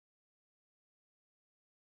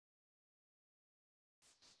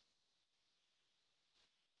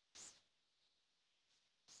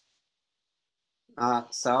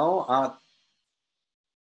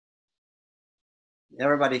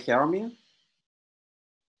Everybody hear me?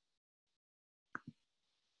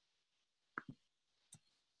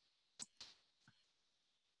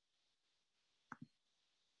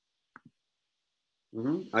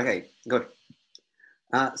 Okay, good.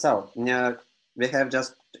 We have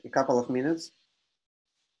just a couple of minutes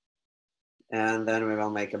and then we will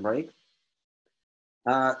make a break.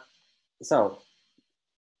 Is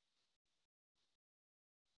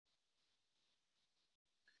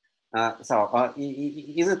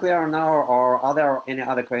it clear now, or are there any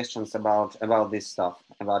other questions about this stuff,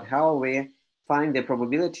 about how we find the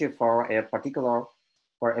probability for a particular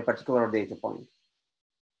data point?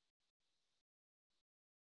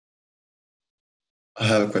 I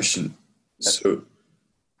have a question. Yes. So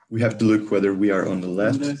we have to look whether we are on the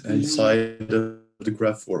left hand side of the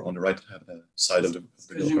graph or on the right side of the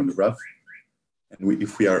graph. And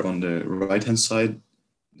if we are on the right hand side,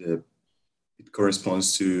 it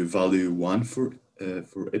corresponds to value 1 for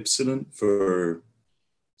epsilon for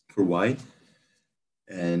y,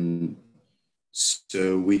 and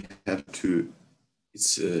so we have to.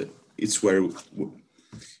 It's where.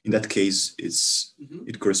 In that case,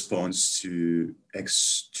 it corresponds to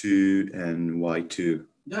x2 and y2.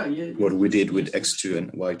 Yeah. What we did with x2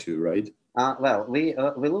 and y2, right? Well, we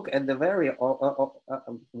look at the value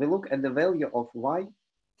of y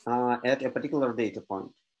at a particular data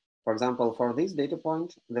point. For example, for this data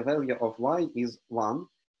point, the value of y is 1.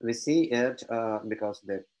 We see it because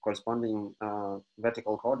the corresponding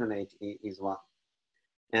vertical coordinate is 1.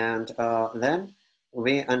 And then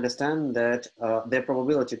we understand that the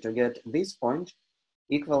probability to get this point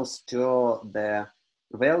equals to the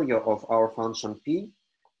value of our function p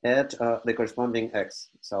at the corresponding x.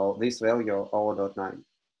 So this value 0.9.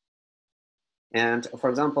 And for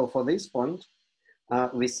example, for this point,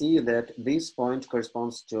 we see that this point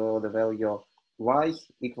corresponds to the value y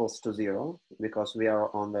equals to 0 because we are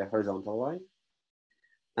on the horizontal line.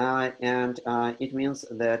 And it means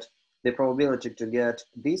that the probability to get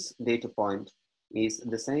this data point is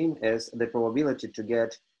the same as the probability to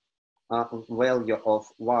get a value of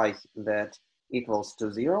y that equals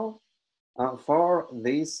to 0 for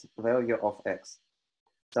this value of x.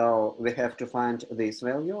 So we have to find this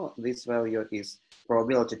value. This value is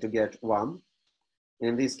probability to get 1.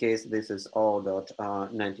 In this case, this is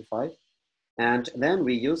 0.95. And then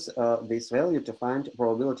we use this value to find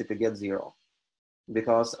probability to get 0.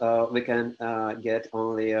 Because we can get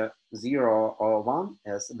only 0 or 1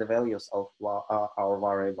 as the values of our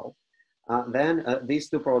variable. Then these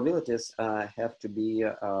two probabilities have to be,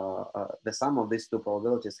 the sum of these two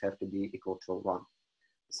probabilities have to be equal to 1.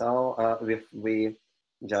 So we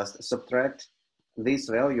just subtract this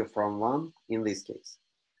value from 1 in this case.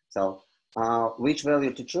 So which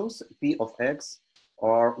value to choose, p of x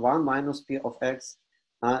or 1 minus p of x,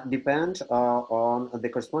 depend on the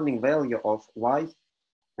corresponding value of y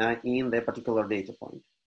in the particular data point.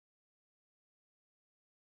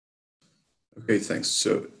 Okay, thanks.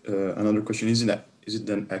 So another question, is it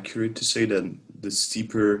then accurate to say that the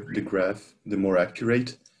steeper the graph, the more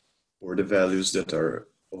accurate, or the values that are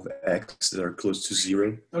of x that are close to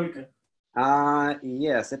 0? Okay.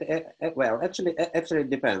 Yes, well, actually it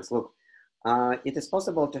depends. Look, it is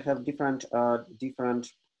possible to have different,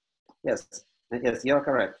 yes, you're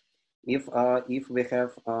correct. If we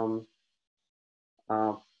have,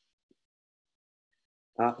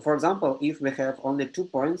 for example, if we have only 2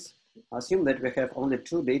 points, assume that we have only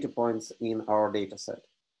 2 data points in our data set,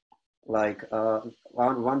 like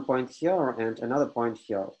one point here and another point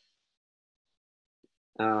here.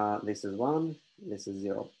 This is 1, this is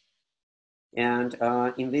 0. And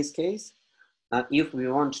in this case, if we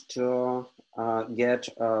want to get,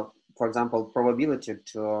 for example, probability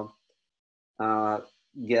to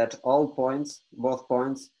get all points, both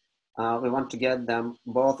points, we want to get them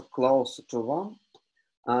both close to 1,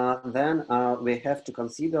 then we have to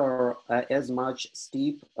consider as much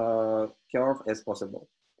steep curve as possible.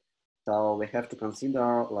 So we have to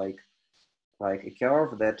consider like a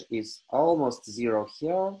curve that is almost 0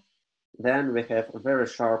 here, then we have a very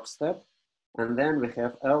sharp step, and then we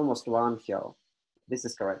have almost 1 here. This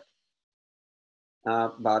is correct.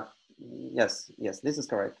 But yes, this is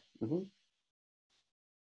correct.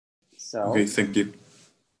 So, okay, thank you.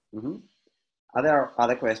 Are there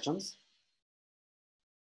other questions?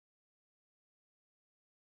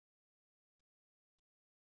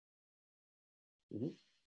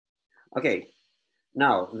 Okay,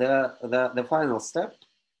 now the final step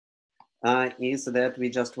is that we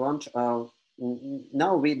just want,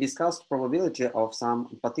 now we discussed probability of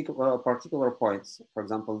some particular points. For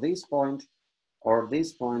example, this point or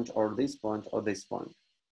this point, or this point, or this point.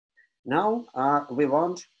 Now we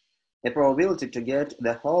want a probability to get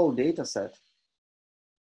the whole data set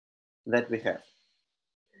that we have.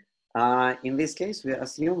 In this case, we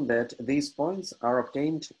assume that these points are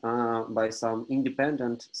obtained by some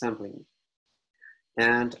independent sampling.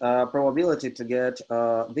 And probability to get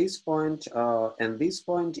this point and this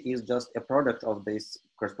point is just a product of these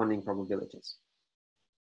corresponding probabilities.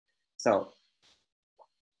 So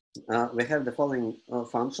we have the following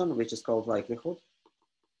function, which is called likelihood.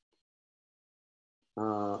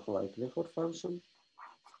 Likelihood function.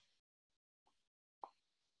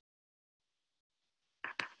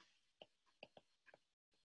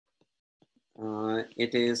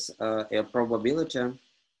 It is a probability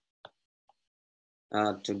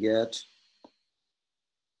to get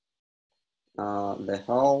the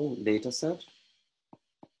whole data set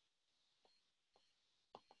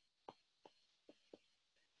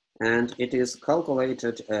and it is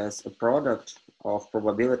calculated as a product of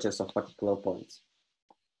probabilities of particular points.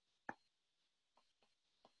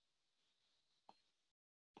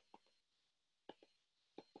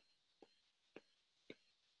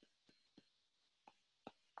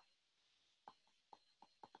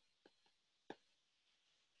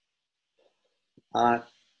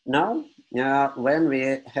 Now, when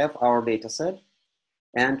we have our data set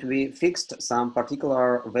and we fixed some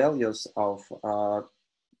particular values of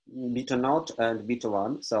beta naught and beta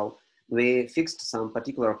 1, so we fixed some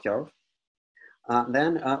particular curve,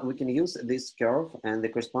 then we can use this curve and the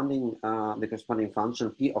corresponding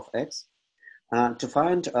function p of x to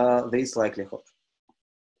find this likelihood,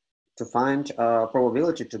 to find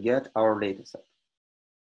probability to get our data set.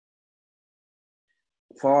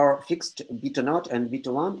 For fixed beta naught and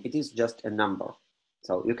beta 1, it is just a number.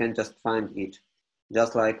 So you can just find it,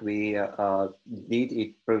 just like we did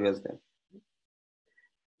it previously.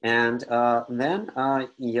 And then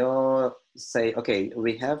you say, okay,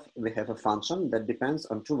 we have a function that depends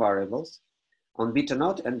on two variables, on beta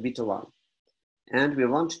naught and beta 1. And we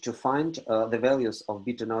want to find the values of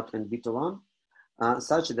beta naught and beta 1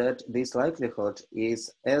 such that this likelihood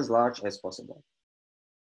is as large as possible.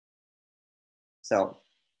 So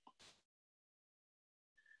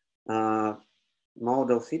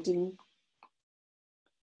model fitting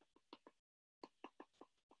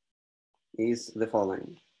is the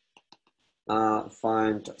following.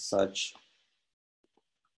 Find such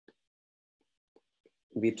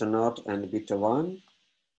beta naught and beta 1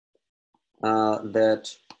 that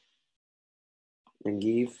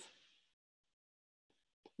give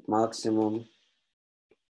maximum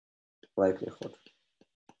likelihood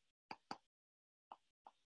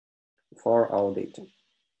for our data.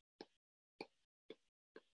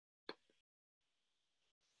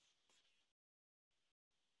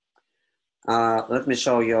 Let me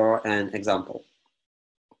show you an example.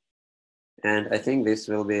 And I think this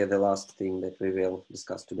will be the last thing that we will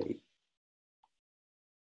discuss today.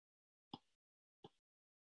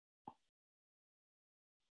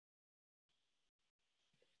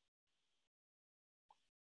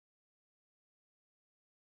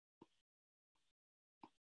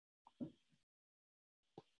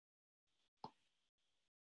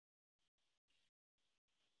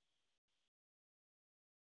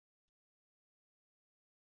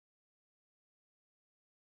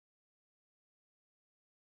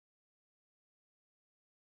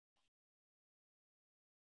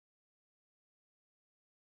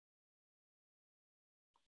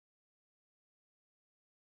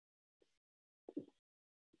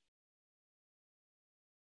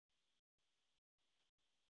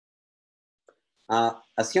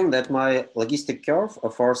 Assume that my logistic curve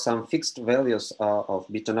for some fixed values of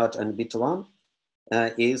beta naught and beta 1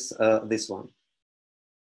 is this one.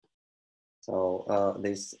 So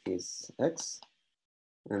this is x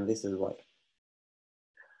and this is y.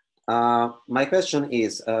 My question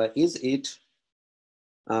is it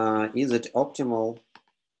optimal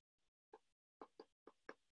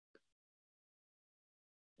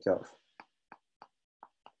curve?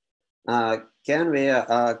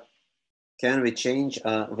 Can we change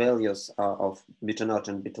values of beta naught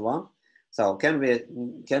and beta 1? So can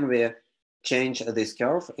we change this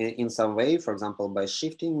curve in some way, for example, by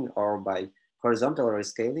shifting or by horizontal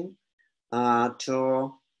rescaling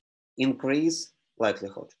to increase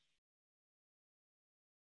likelihood?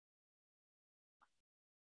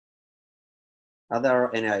 Are there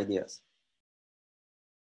any ideas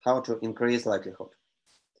how to increase likelihood?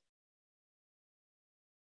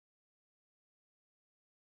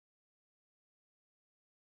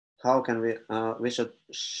 How can we should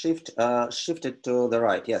shift it to the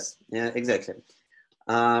right? Yes, exactly.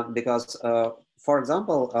 Because For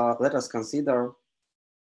example, let us consider,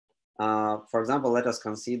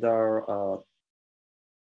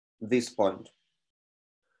 this point.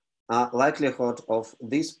 Likelihood of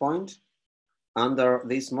this point under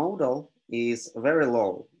this model is very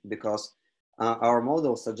low because our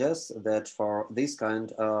model suggests that for this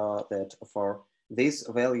this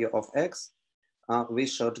value of x, we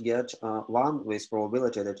should get 1 with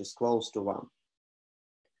probability that is close to 1.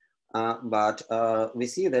 But we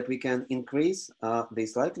see that we can increase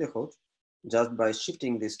this likelihood just by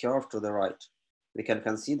shifting this curve to the right. We can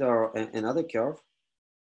consider another curve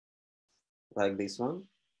like this one,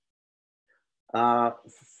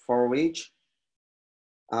 for which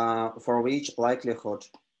likelihood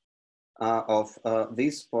of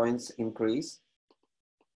these points increase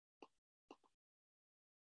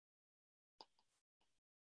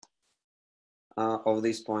of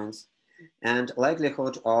these points, and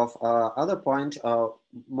likelihood of other point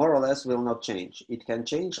more or less will not change. It can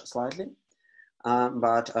change slightly,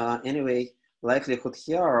 but anyway, likelihood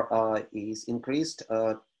here is increased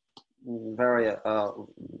very.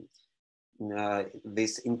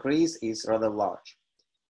 This increase is rather large,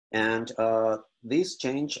 and this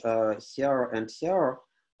change here and here,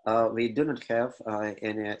 we do not have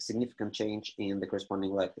any significant change in the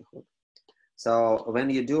corresponding likelihood. So when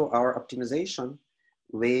you do our optimization,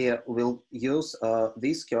 we will use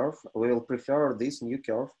this curve. We will prefer this new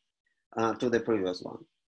curve to the previous one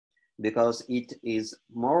because it is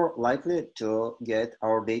more likely to get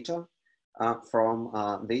our data from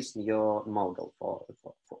this new model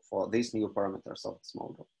for these new parameters of this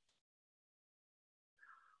model.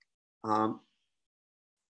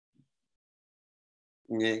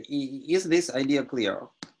 Is this idea clear?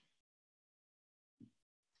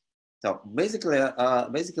 So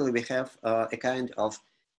basically we have a kind of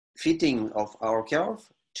fitting of our curve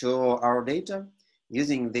to our data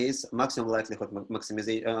using this maximum likelihood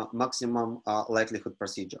likelihood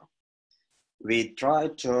procedure. We try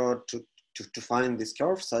to find this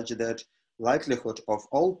curve such that likelihood of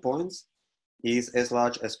all points is as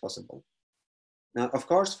large as possible. Now, of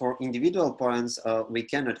course, for individual points, we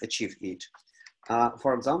cannot achieve it.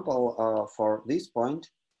 For example, for this point,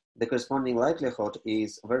 the corresponding likelihood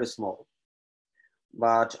is very small.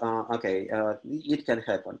 But okay, it can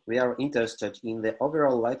happen. We are interested in the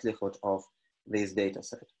overall likelihood of this data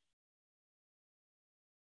set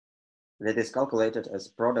that is calculated as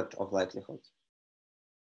product of likelihoods.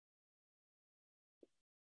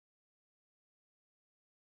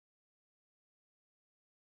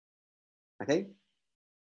 Okay.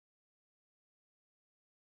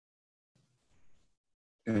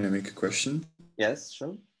 Can I make a question? Yes,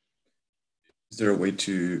 sure. Is there a way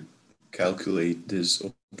to calculate this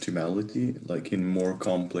optimality, like in more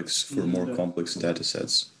complex, for more complex data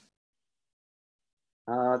sets?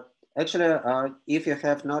 Actually, if you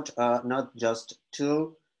have not just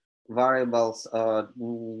two variables,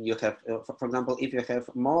 you have, for example, if you have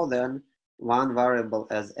more than one variable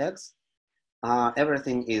as x,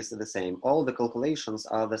 everything is the same. All the calculations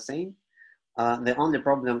are the same. The only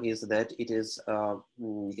problem is that it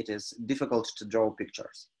is difficult to draw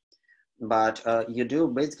pictures. But you do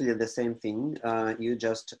basically the same thing. You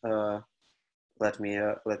just let me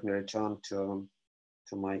return to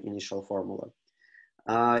my initial formula.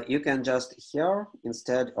 You can just here,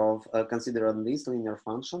 instead of considering this linear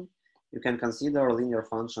function, you can consider a linear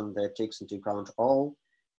function that takes into account all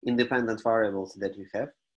independent variables that you have.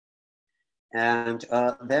 And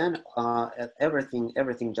then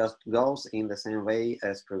everything just goes in the same way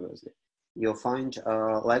as previously. You find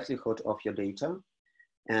likelihood of your data,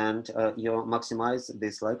 and you maximize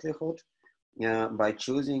this likelihood by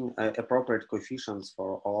choosing appropriate coefficients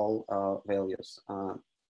for all values,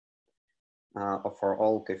 for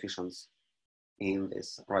all coefficients in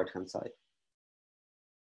this right-hand side.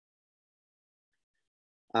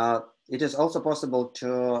 It is also possible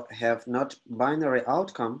to have not binary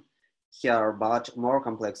outcome here, but more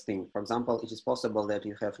complex thing. For example, it is possible that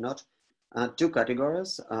you have not two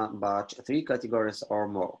categories, but three categories or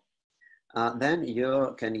more. Then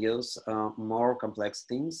you can use more complex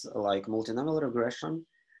things like multinomial regression.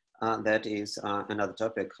 That is another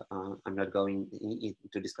topic. I'm not going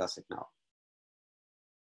to discuss it now.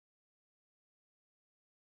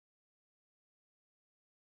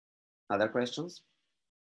 Other questions?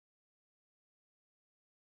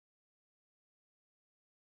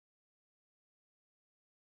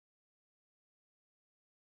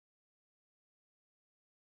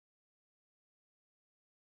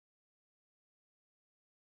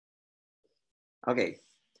 Okay,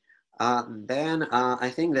 then I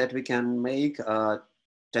think that we can make a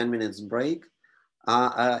 10 minutes break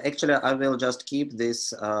Actually, I will just keep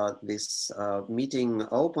this meeting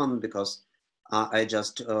open because I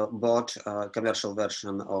just bought a commercial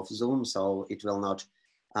version of Zoom, so it will not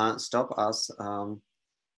stop us.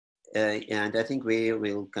 And I think we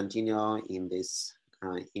will continue in this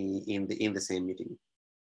in the same meeting.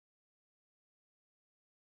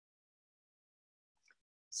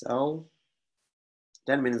 So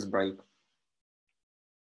 10 minutes break.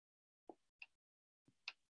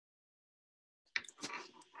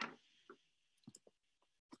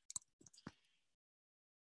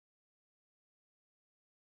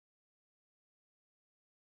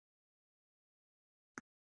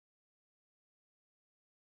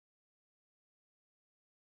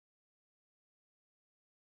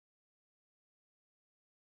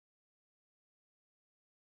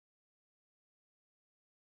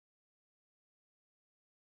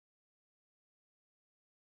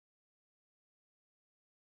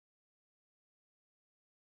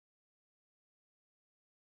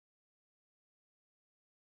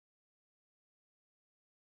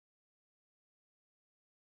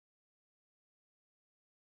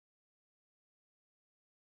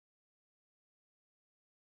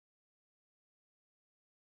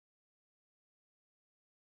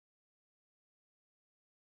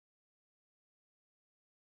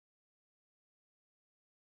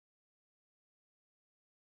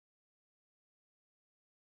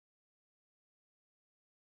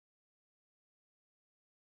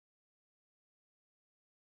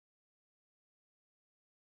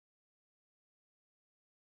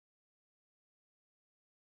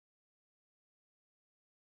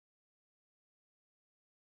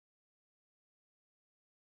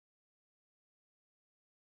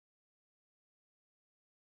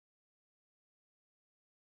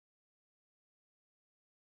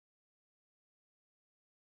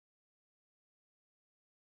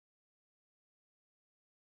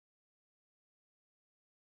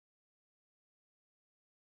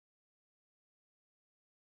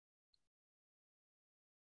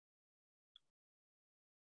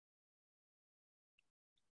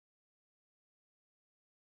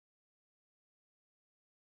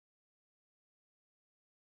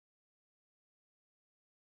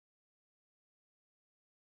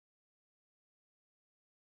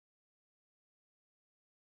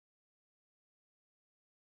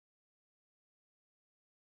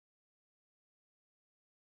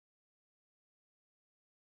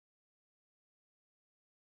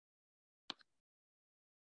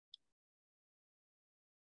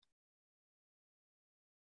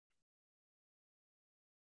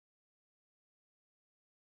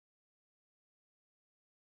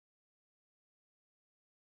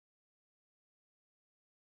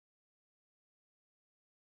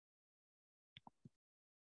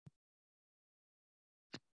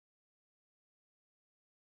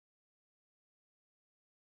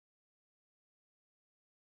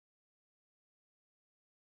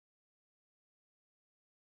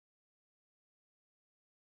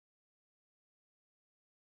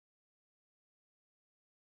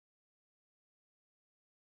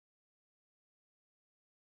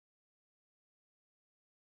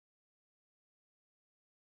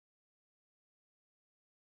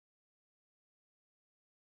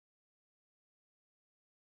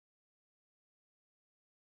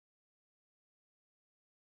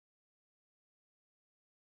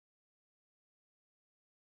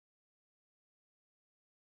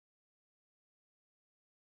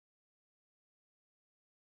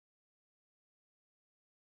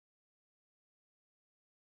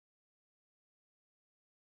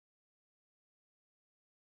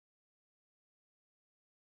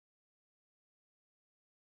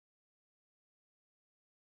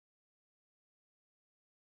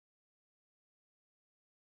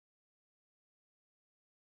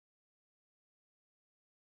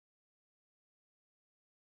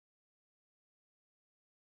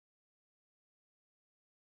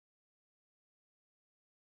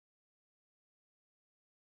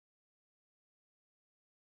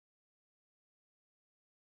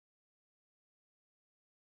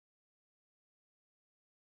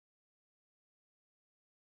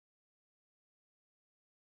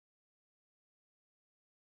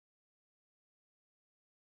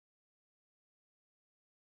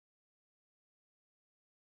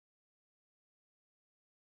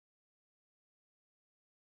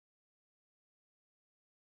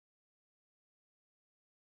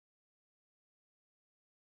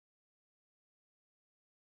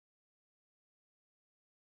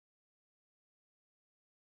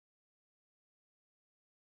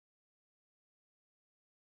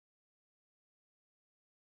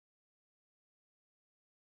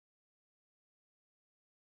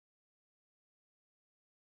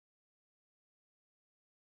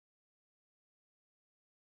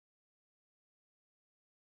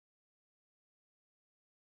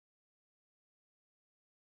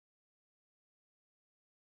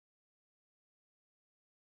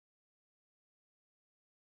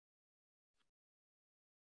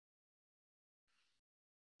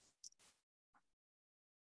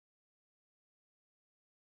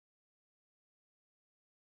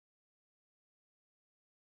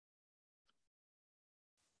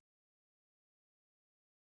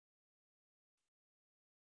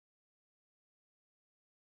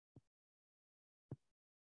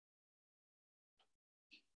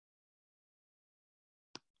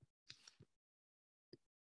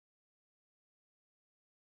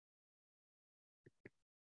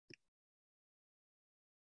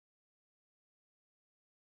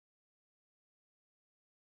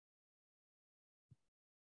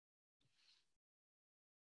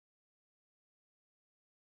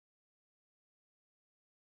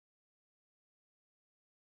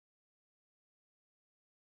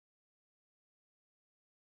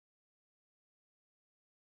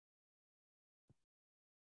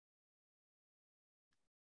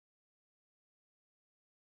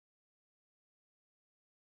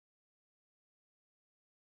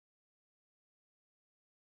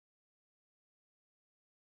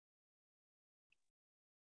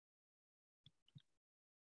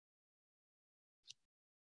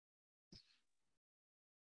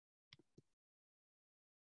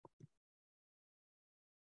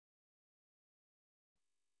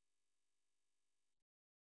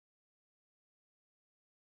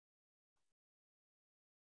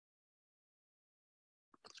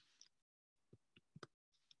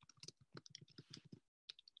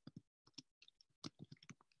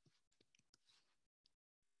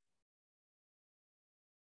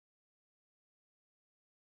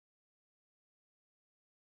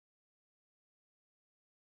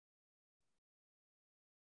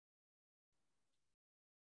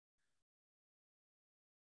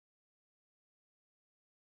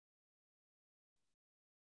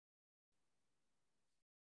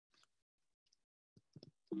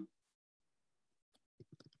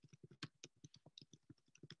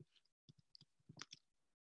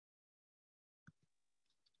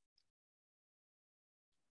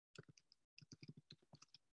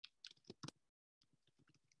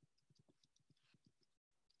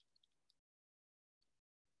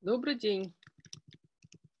 Добрый день.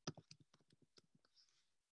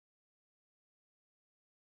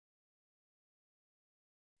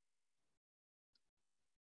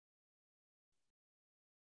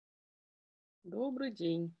 Добрый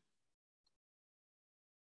день.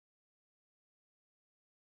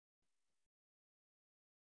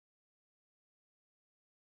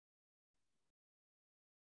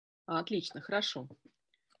 Отлично, хорошо.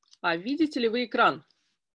 А видите ли вы экран?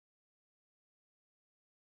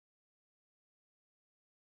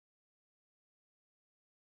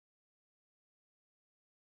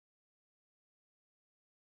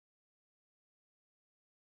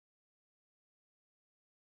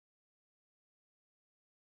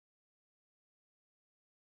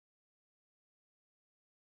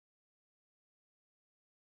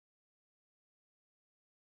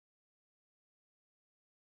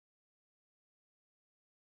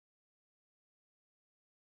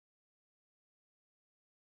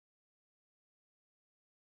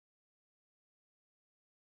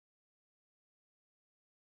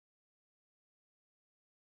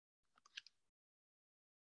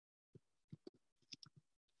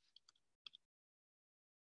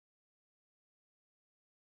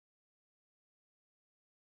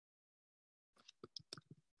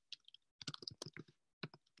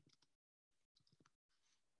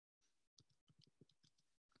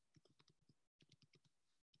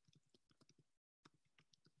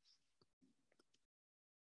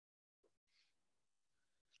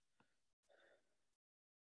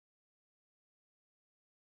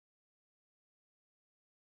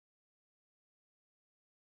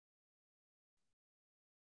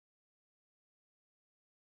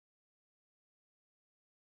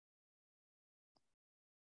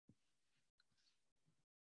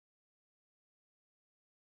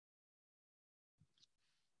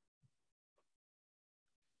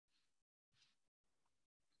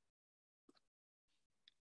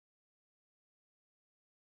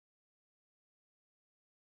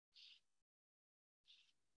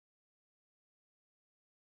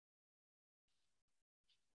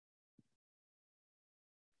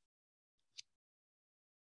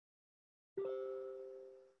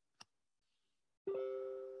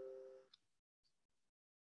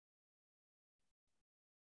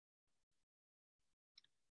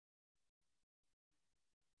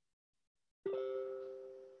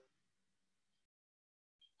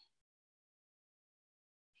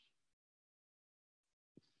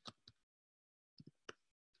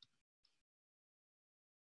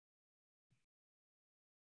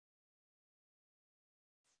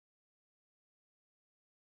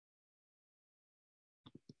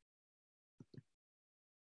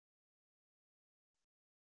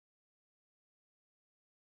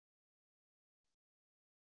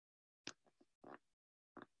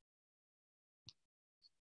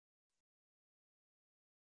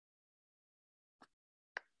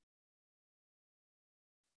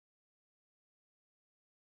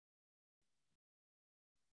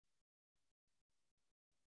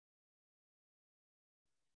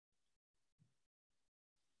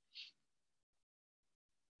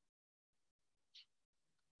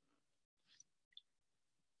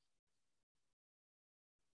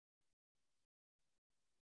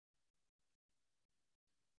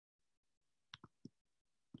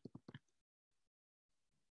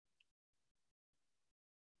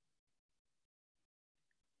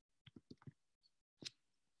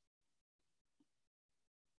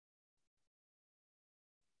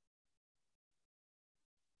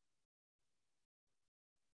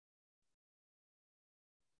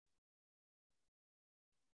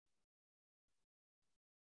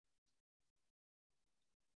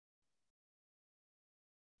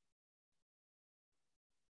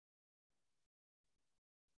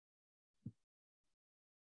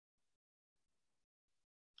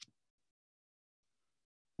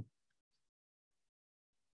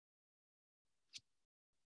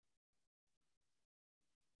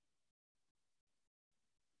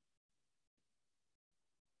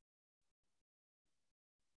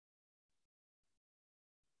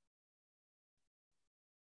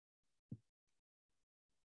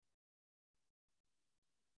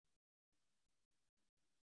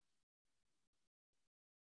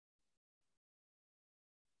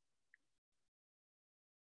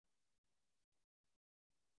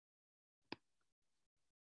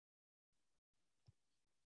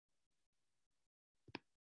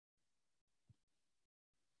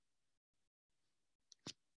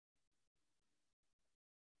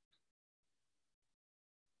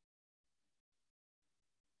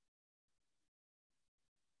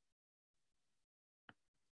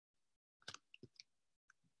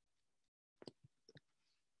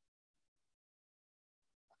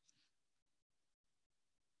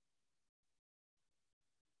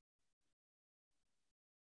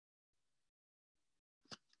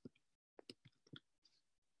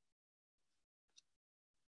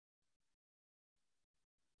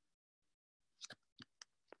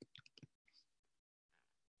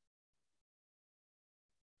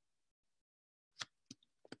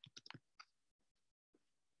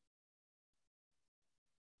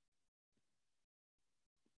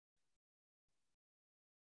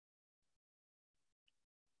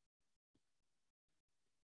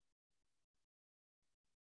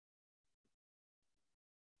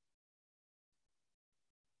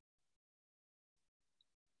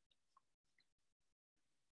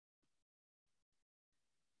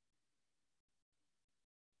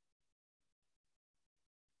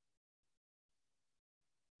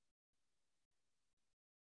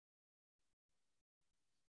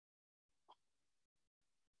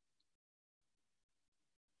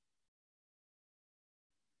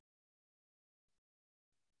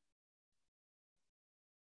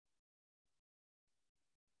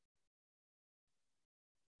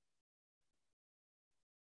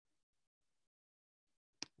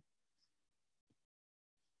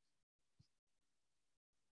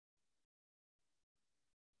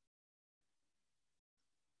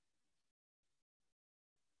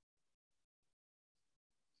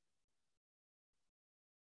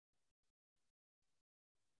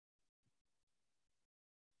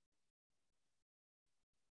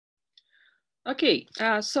 Okay,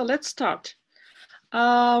 so let's start.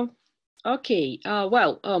 Okay,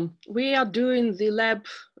 we are doing the lab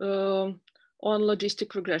on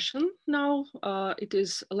logistic regression now. It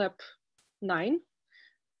is lab 9.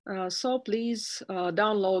 So please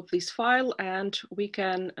download this file and we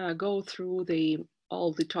can go through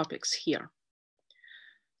all the topics here.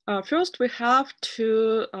 First, we have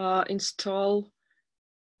to install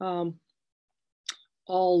all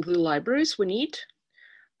the libraries we need.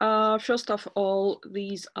 First of all,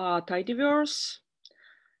 these are tidyverse.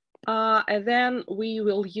 And then we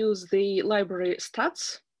will use the library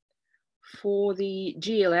stats for the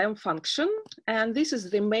GLM function. And this is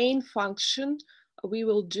the main function we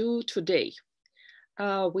will do today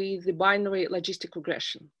with the binary logistic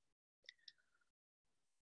regression.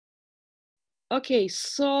 Okay,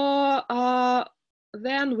 so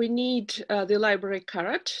then we need the library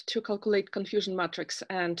caret to calculate confusion matrix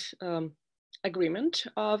and agreement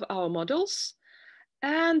of our models.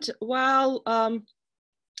 And while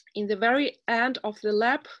in the very end of the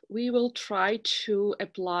lab, we will try to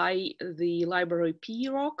apply the library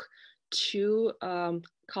PROC to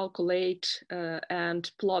calculate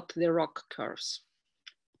and plot the ROC curves.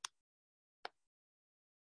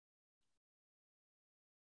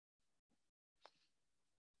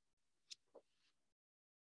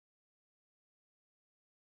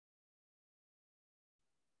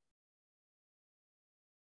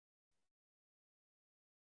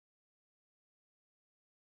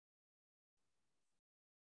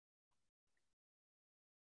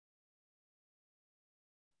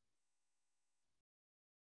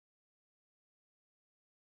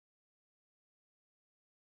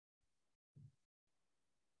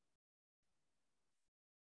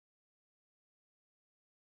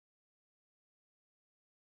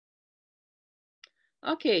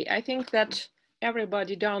 Okay, I think that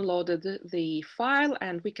everybody downloaded the file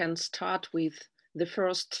and we can start with the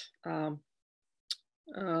first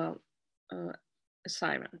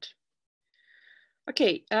assignment.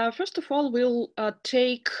 Okay, first of all, we'll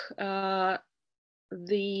take the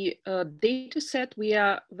data set we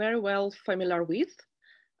are very well familiar with.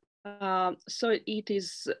 So it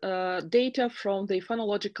is data from the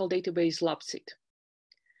phonological database LabSeed.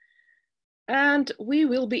 And we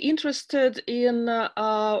will be interested in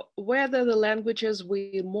whether the languages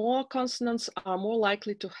with more consonants are more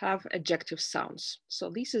likely to have adjective sounds. So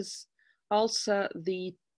this is also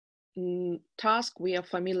the task we are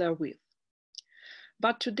familiar with.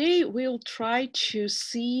 But today we'll try to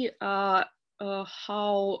see how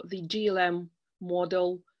the GLM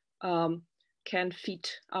model can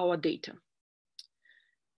fit our data.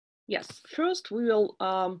 Yes, first we will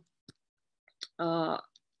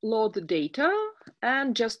load the data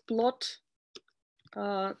and just plot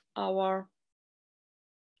our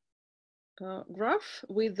graph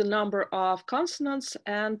with the number of consonants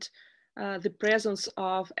and the presence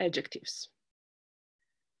of adjectives.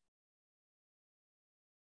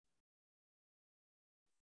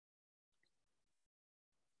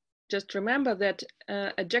 Just remember that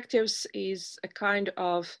adjectives is a kind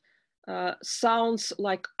of sounds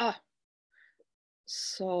like ah.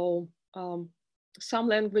 So some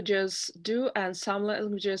languages do and some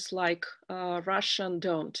languages like Russian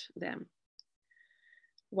don't them.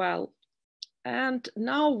 Well, and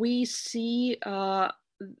now we see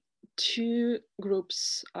two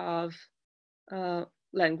groups of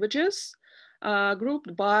languages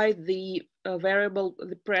grouped by the variable,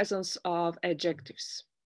 the presence of adjectives.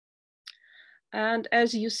 And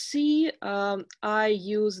as you see, I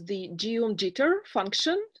use the geom_jitter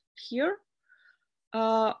function here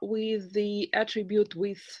with the attribute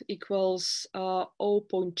width equals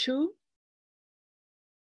 0.2.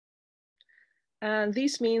 And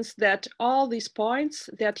this means that all these points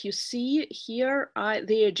that you see here,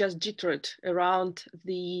 they are just jittered around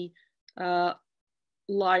the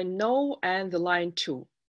line no and the line 2.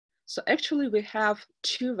 So actually we have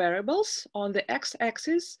two variables on the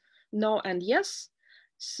x-axis, no and yes.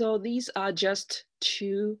 So these are just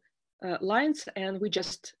two lines and we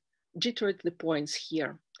just jittered the points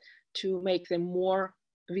here to make them more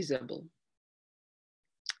visible.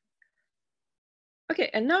 Okay,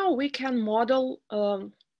 and now we can model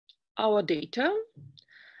our data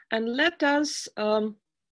and let us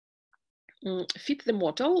fit the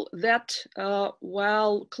model that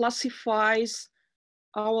well classifies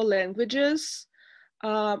our languages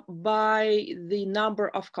by the number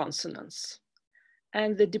of consonants.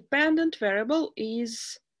 And the dependent variable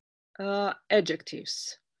is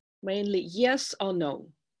adjectives, mainly yes or no.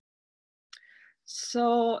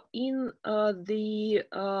 So in the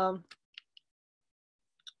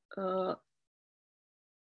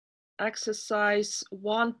exercise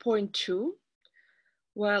 1.2,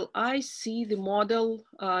 Well, I see the model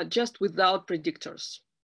just without predictors.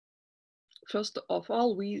 First of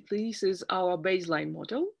all, this is our baseline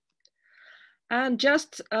model. And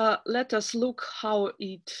just let us look how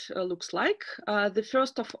it looks like. The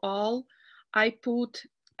first of all, I put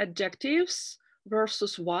adjectives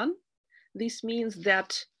versus 1. This means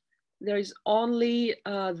that there is only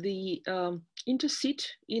the interset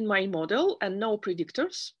in my model and no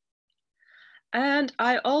predictors. And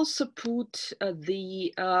I also put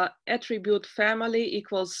the attribute family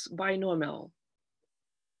equals binomial.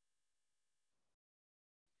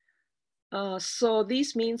 So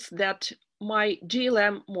this means that my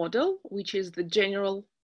GLM model, which is the general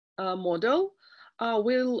model,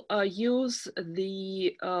 will use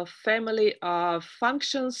the family of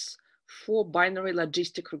functions for binary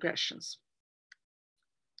logistic regressions.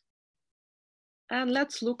 And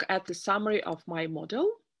let's look at the summary of my model.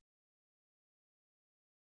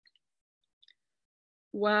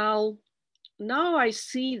 Well, now I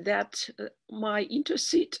see that my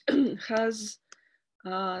interset has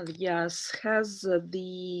the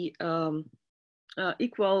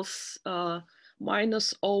equals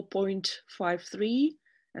minus 0.53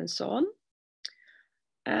 and so on.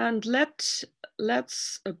 And let's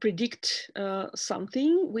predict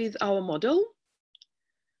something with our model.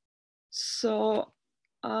 So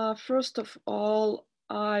first of all,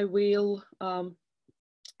 I will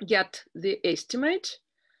get the estimate.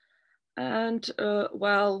 And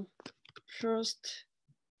well, first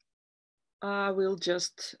I will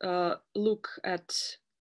just look at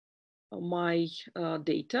my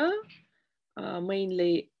data,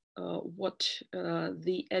 mainly what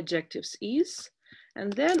the adjectives is.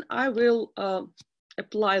 And then I will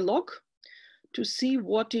apply log to see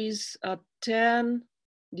what is 10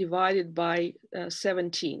 divided by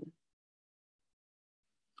 17.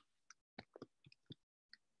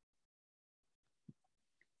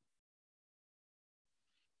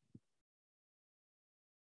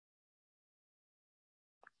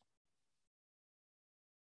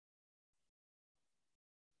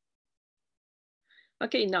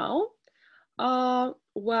 Okay, now,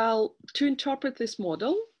 well, to interpret this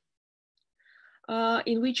model,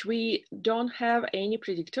 in which we don't have any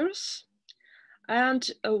predictors, and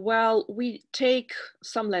well, we take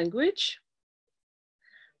some language.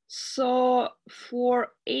 So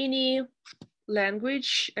for any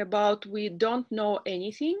language about we don't know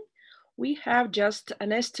anything, we have just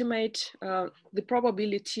an estimate the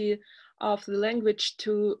probability of the language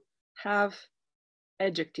to have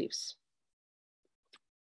adjectives.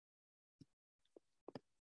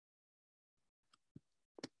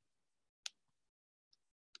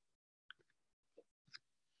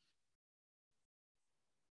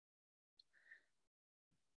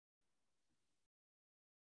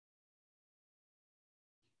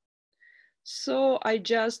 So I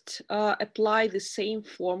just apply the same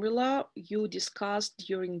formula you discussed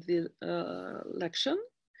during the lecture.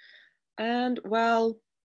 And well,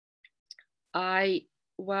 I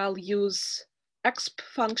will use exp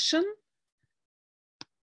function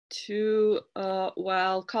to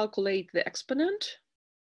well, calculate the exponent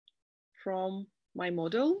from my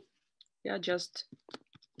model. Yeah, just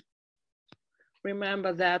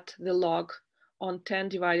remember that the log on 10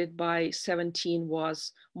 divided by 17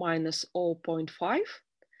 was minus 0.5.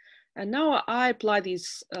 And now I apply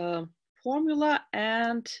this formula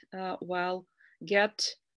and well, get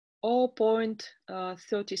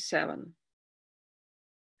 0.37.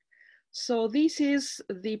 So this is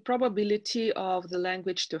the probability of the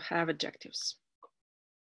language to have adjectives.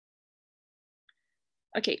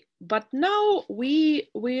 Okay, but now we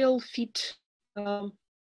will fit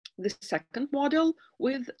the second model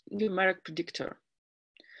with numeric predictor.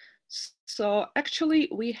 So actually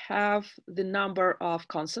we have the number of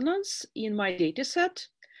consonants in my data set,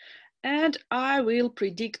 and I will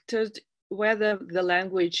predict whether the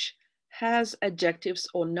language has adjectives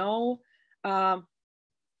or no,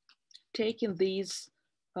 taking these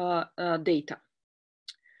data.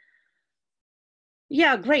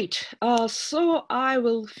 Yeah, great. So I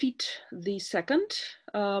will fit the second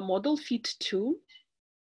model, fit 2.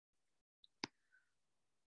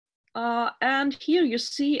 And here you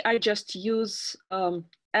see I just use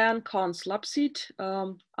n cons lapsid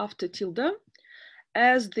after tilde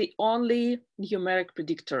as the only numeric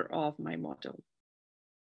predictor of my model.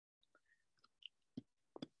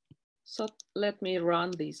 So let me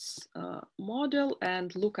run this model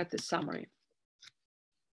and look at the summary.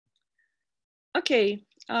 Okay,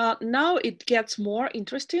 now it gets more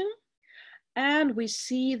interesting, and we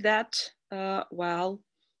see that, well,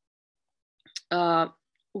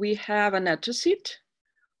 we have an interset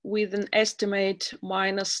with an estimate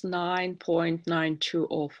minus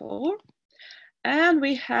 9.9204. And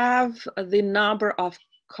we have the number of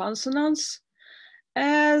consonants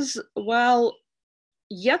as well,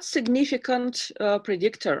 yet significant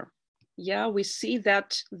predictor. Yeah, we see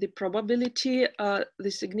that the probability, the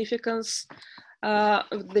significance,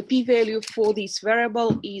 the p-value for this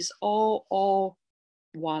variable is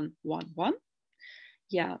 0.011.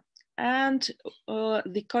 Yeah, and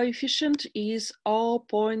the coefficient is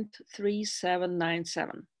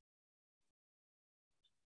 0.3797.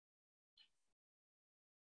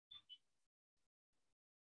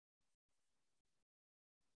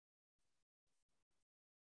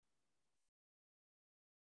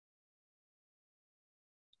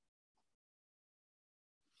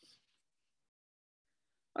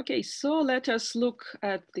 Okay, so let us look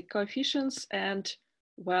at the coefficients and,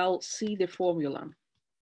 well, see the formula.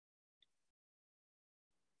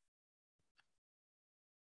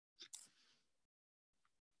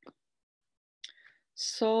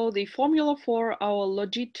 So the formula for our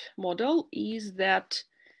logit model is that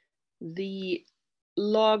the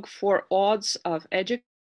log for odds of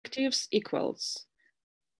adjectives equals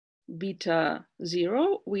beta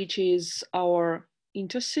 0, which is our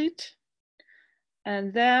interset,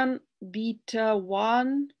 and then beta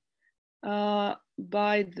 1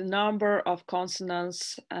 by the number of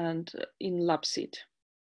consonants and in lapsid.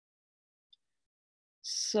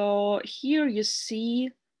 So here you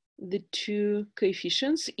see the two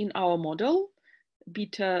coefficients in our model,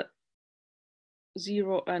 beta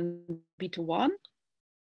 0 and beta 1.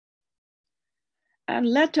 And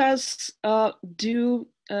let us do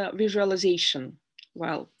visualization,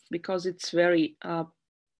 well, because it's very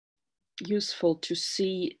useful to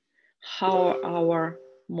see how our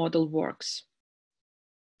model works.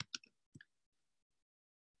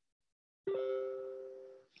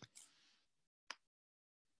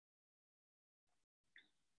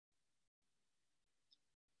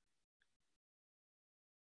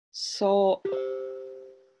 So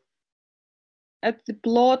at the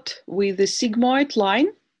plot with the sigmoid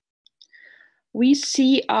line, we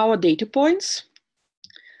see our data points.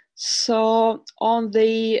 So on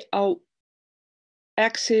the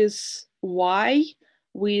axis y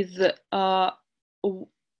with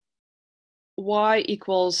y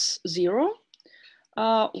equals 0,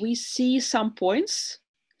 we see some points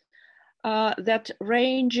that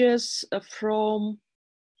ranges from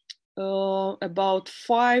about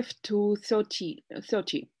 5 to 30.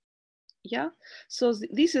 Yeah, so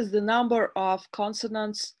this is the number of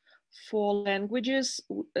consonants for languages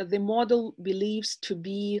the model believes to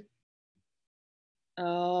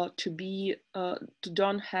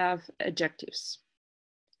don't have adjectives.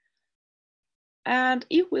 And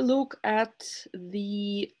if we look at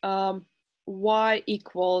the y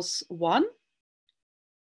equals 1,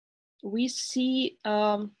 we see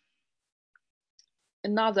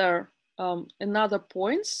another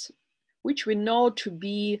points which we know to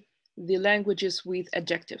be the languages with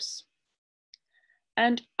adjectives.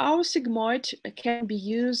 And our sigmoid can be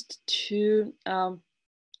used to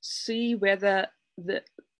see whether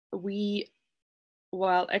we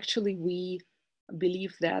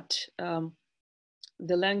believe that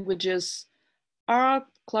the languages are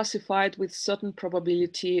classified with certain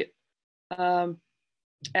probability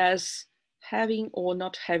as having or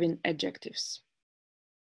not having adjectives.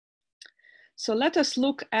 So let us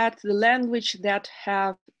look at the language that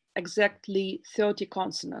have exactly 30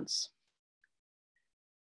 consonants.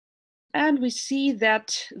 And we see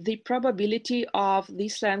that the probability of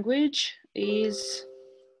this language is,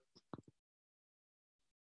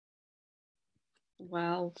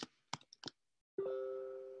 well,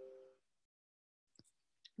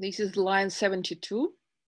 this is line 72.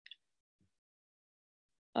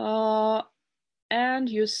 And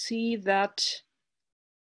you see that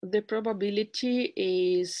the probability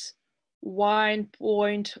is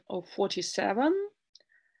 1.47.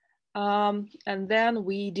 And then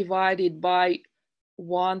we divide it by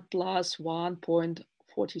 1 plus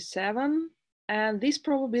 1.47. And this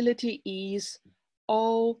probability is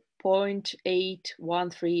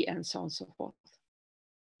 0.813 and so on and so forth.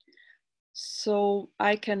 So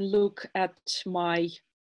I can look at my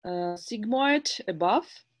sigmoid above.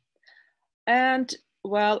 And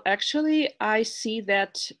well, actually, I see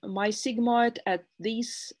that my sigmoid at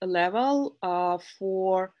this level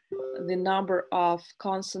for the number of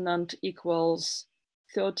consonant equals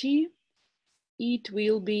 30, it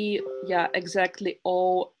will be, yeah, exactly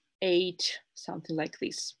 0.8, something like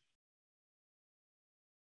this.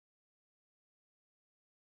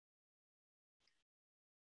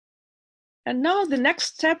 And now the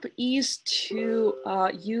next step is to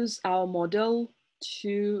use our model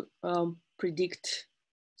to predict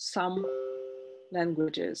some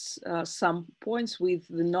languages, some points with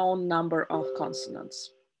the known number of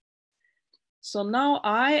consonants. So now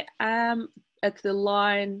I am at the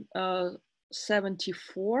line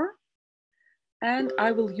 74, and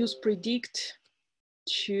I will use predict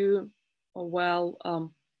to, well,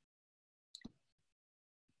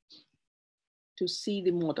 to see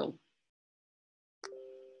the model.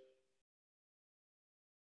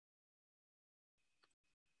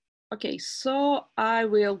 Okay, so I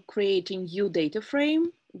will create a new data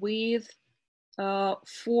frame with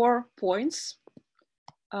 4 points.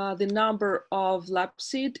 The number of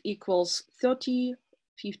lapsid equals 30,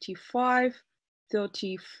 55,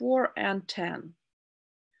 34, and 10.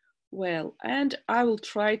 Well, and I will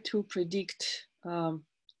try to predict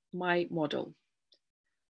my model.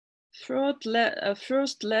 First,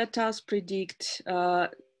 let us predict the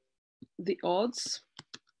odds.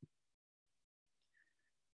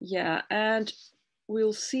 Yeah, and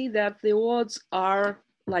we'll see that the odds are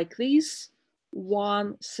like this: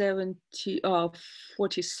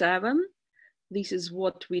 1/47. This is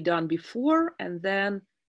what we done before, and then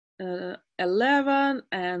 11,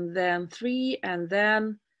 and then 3, and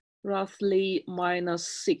then roughly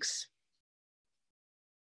 -6.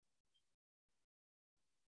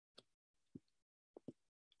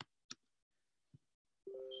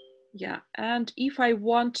 Yeah, and if I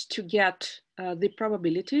want to get the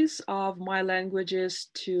probabilities of my languages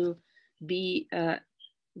to be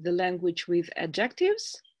the language with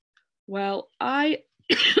adjectives, well, I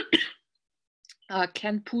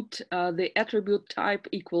can put the attribute type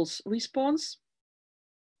equals response.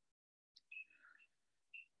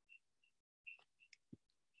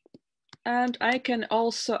 And I can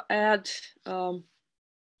also add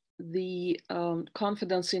the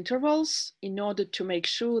confidence intervals in order to make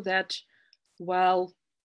sure that, well,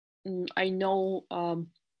 I know,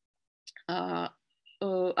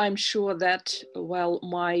 I'm sure that, well,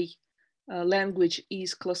 my language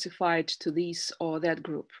is classified to this or that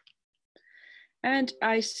group. And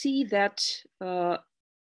I see that,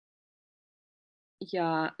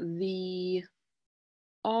 yeah,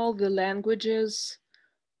 all the languages,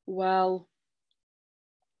 well,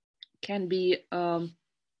 can be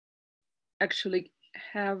actually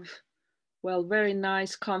have, well, very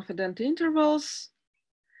nice confidence intervals.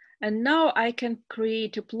 And now I can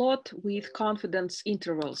create a plot with confidence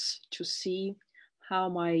intervals to see how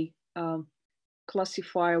my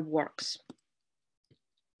classifier works.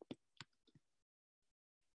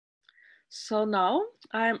 So now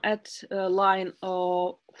I'm at line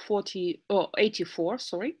 84,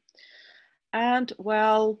 sorry. And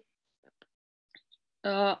well,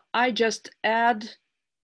 I just add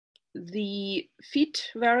the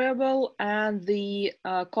fit variable and the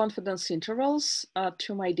confidence intervals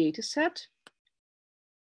to my data set.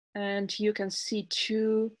 And you can see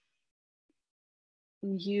 2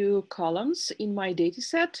 new columns in my data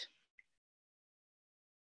set.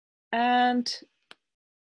 And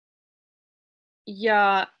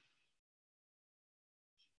yeah,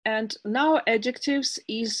 and now adjectives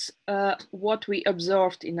is what we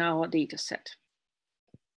observed in our data set.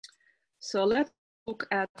 So let's look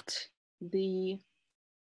at the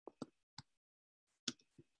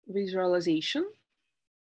visualization.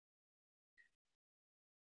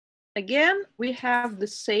 Again, we have the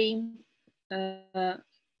same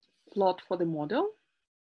plot for the model.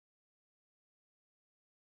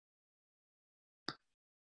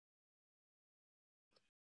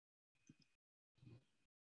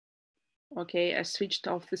 Okay, I switched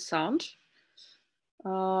off the sound.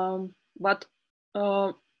 But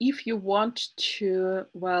if you want to,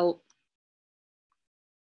 well,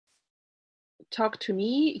 talk to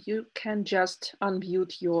me, you can just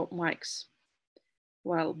unmute your mics.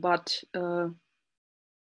 Well, but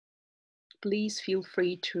please feel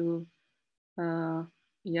free to,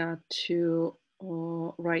 yeah, to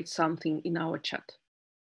write something in our chat.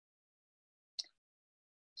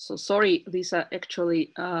 So sorry, these are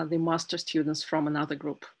actually the master students from another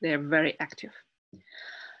group. They're very active.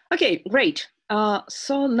 Okay, great.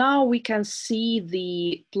 So now we can see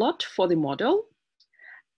the plot for the model.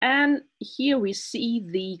 And here we see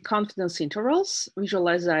the confidence intervals,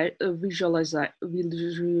 visualize it.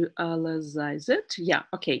 Yeah,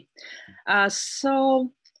 okay.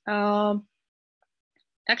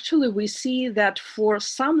 Actually, we see that for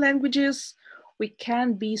some languages, we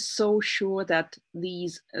can be so sure that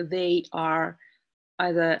they are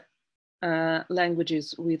either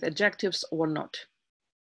languages with adjectives or not.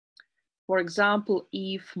 For example,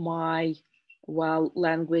 if my, well,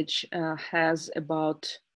 language has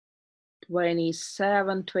about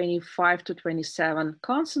 25 to 27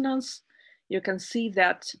 consonants, you can see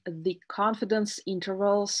that the confidence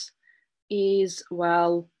intervals is,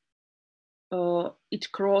 well,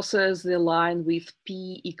 it crosses the line with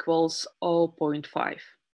p equals 0.5.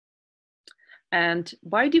 And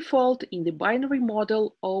by default, in the binary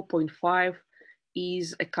model, 0.5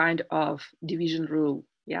 is a kind of division rule,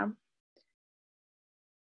 yeah?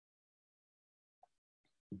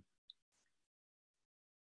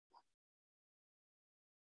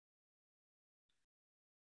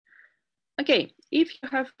 Okay, if you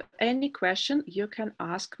have any question, you can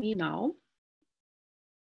ask me now.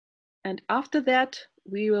 And after that,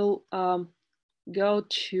 we will go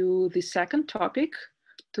to the second topic,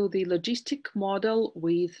 to the logistic model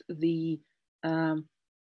with the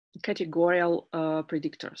categorical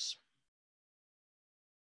predictors.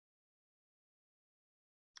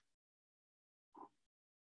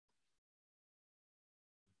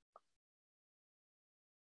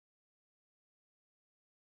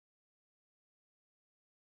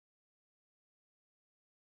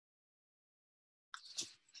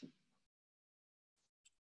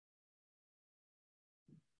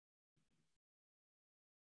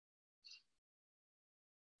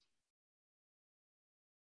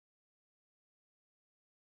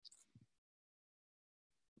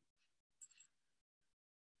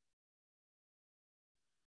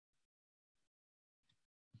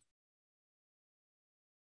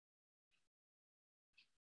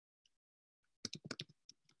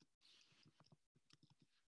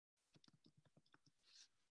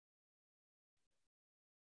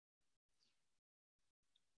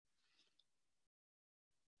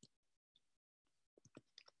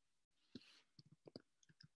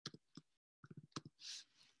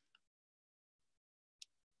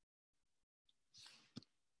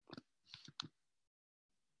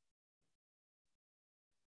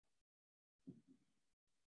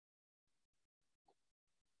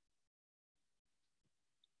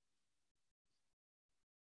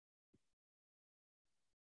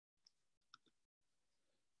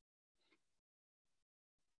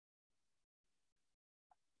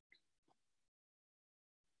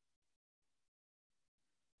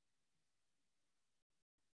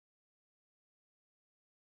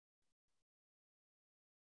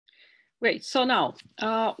 Great, so now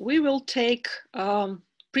we will take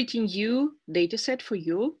pretty new data set for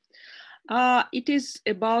you. It is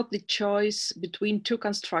about the choice between two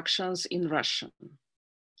constructions in Russian.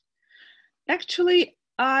 Actually,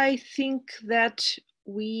 I think that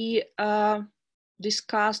we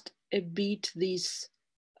discussed a bit this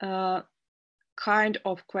kind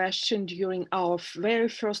of question during our very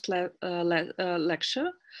first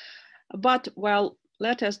lecture, but well,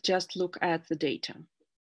 let us just look at the data.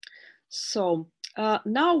 So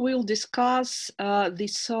now we'll discuss the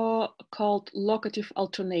so-called locative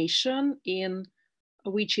alternation,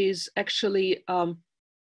 which is actually a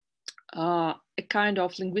kind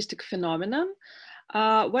of linguistic phenomenon,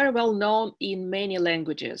 very well known in many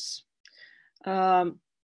languages.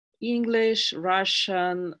 English,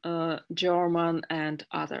 Russian, German, and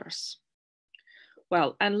others.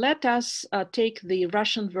 Well, and let us take the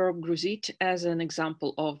Russian verb gruzit as an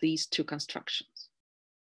example of these two constructions.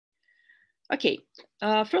 Okay,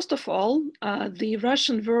 first of all, the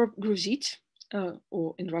Russian verb gruzit,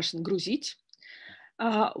 or in Russian gruzit,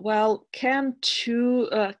 well, can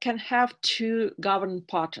have two governed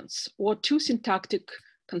patterns or two syntactic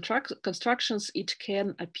constructions it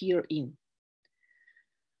can appear in.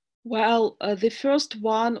 Well, the first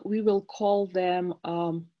one, we will call them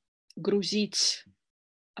грузить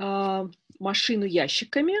машину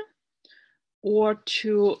ящиками, or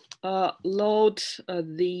to load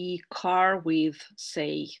the car with,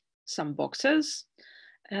 say, some boxes.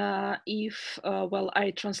 If, well,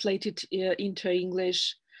 I translate it into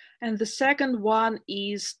English. And the second one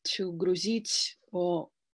is to грузить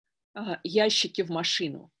ящики в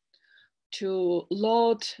машину, to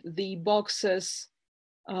load the boxes,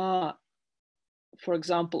 for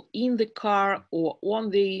example, in the car or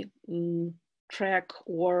on the track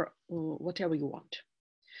or whatever you want.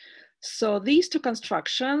 So these two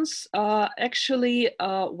constructions actually,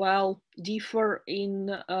 well, differ in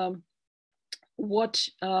what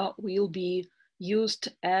will be used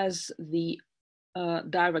as the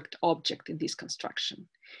direct object in this construction.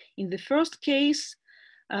 In the first case,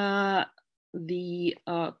 the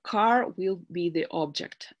car will be the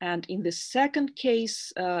object. And in the second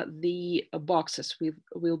case, the boxes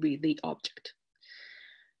will be the object.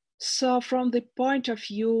 So from the point of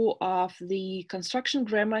view of the construction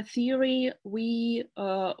grammar theory, we,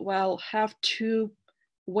 well, have two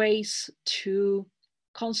ways to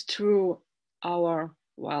construe our,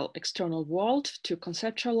 well, external world, to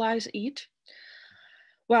conceptualize it.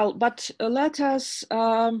 Well, but let us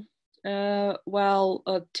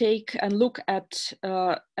take and look at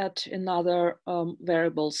another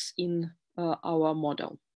variables in our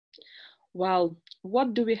model. Well,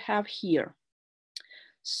 what do we have here?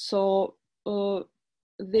 So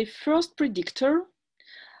the first predictor,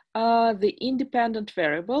 the independent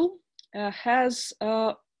variable, has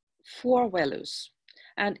 4 values,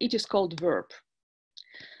 and it is called verb.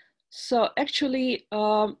 So actually,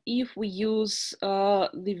 if we use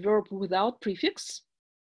the verb without prefix,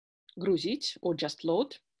 грузить, or just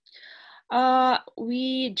load,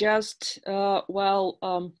 we just,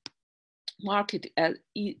 mark it as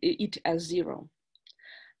 0.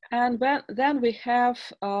 And then we have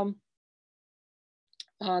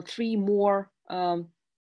 3 more,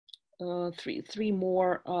 three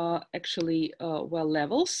more actually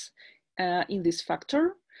levels in this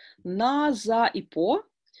factor, na, za, и по.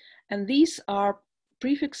 And these are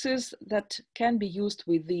prefixes that can be used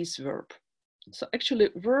with this verb. So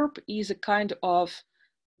actually verb is a kind of,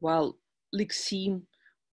 lexeme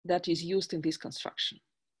that is used in this construction.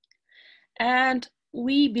 And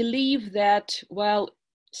we believe that,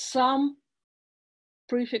 some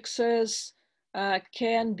prefixes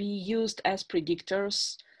can be used as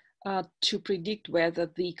predictors to predict whether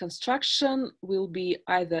the construction will be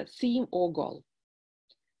either theme or goal.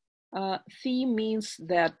 Theme means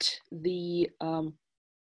that the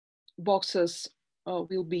boxes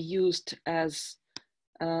will be used as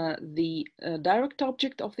the direct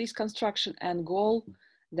object of this construction, and goal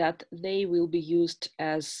that they will be used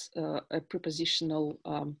as a prepositional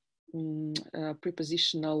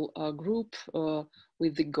group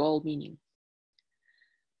with the goal meaning.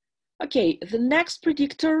 Okay, the next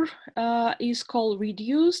predictor is called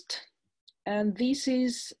reduced, and this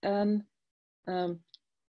is an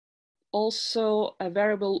also a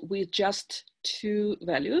variable with just 2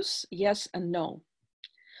 values, yes and no.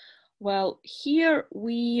 Well, here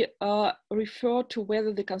we refer to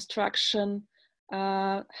whether the construction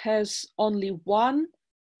has only one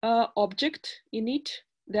object in it,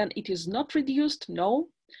 then it is not reduced, no,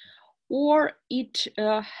 or it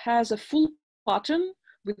has a full pattern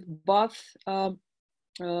with both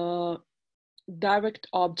direct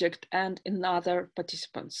object and another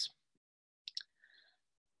participants.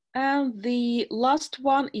 And the last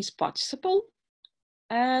one is participle.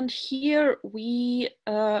 And here we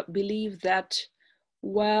believe that,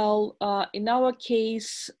 in our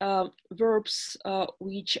case, verbs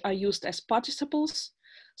which are used as participles,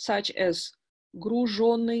 such as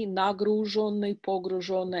груженный, нагруженный,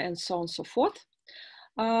 погруженный, and so on and so forth,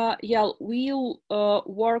 will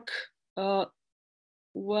work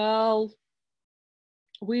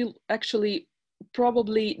will actually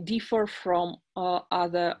probably differ from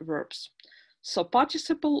other verbs. So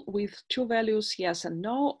participle with 2 values, yes and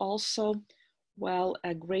no, also,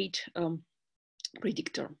 a great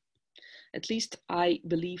predictor. At least I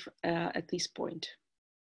believe at this point.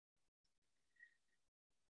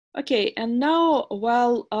 Okay, and now,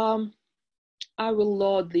 I will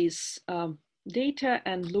load this data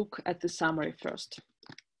and look at the summary first.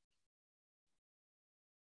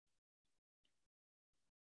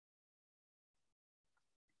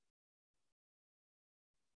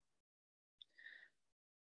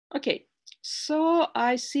 Okay, so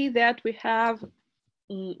I see that we have,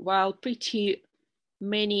 pretty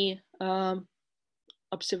many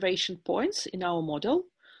observation points in our model.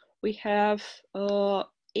 We have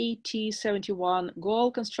 71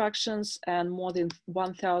 goal constructions and more than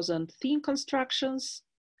 1,000 theme constructions.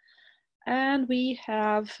 And we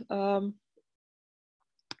have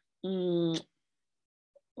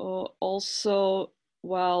also,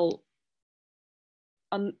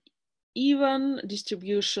 an even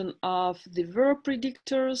distribution of the verb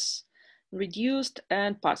predictors, reduced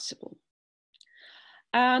and participle.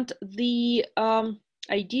 And the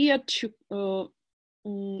idea to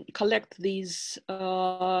collect these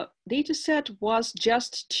data set was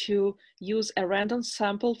just to use a random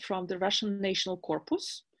sample from the Russian National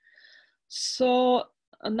Corpus. So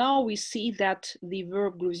now we see that the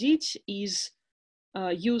verb грузить is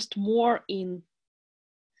used more in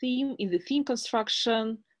the theme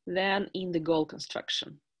construction than in the goal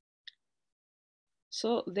construction.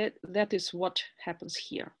 So that is what happens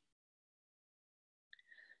here.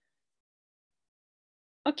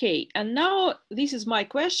 Okay, and now this is my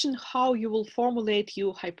question, how you will formulate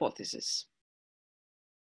your hypothesis.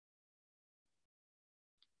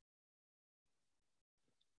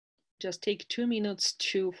 Just take 2 minutes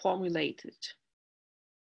to formulate it.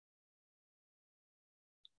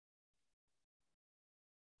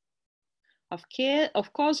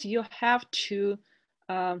 Of course, you have to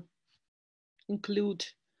include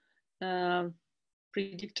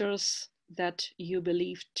predictors that you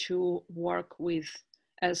believe to work with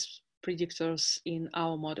as predictors in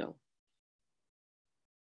our model.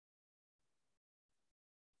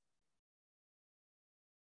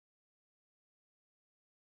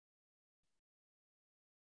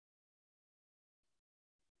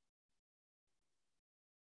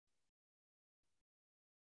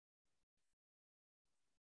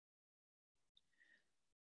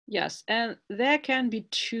 Yes, and there can be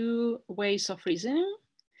two ways of reasoning.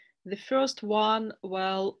 The first one,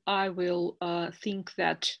 well, I will think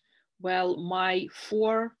that, well, my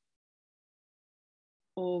four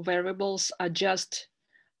variables are just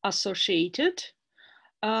associated.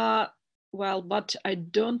 Well, but I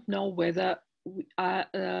don't know whether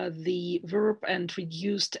the verb and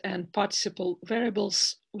reduced and participle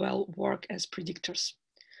variables will work as predictors.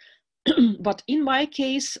 But in my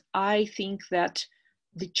case, I think that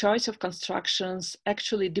the choice of constructions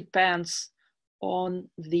actually depends on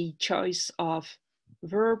the choice of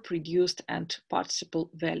verb, reduced, and participle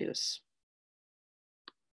values.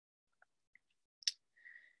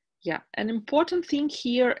 Yeah, an important thing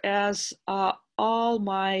here is all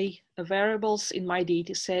my variables in my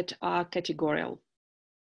data set are categorical.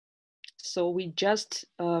 So we just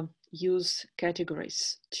use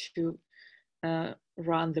categories to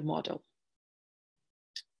run the model.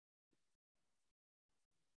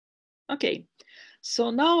 Okay,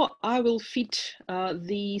 so now I will fit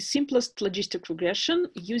the simplest logistic regression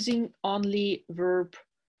using only verb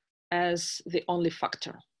as the only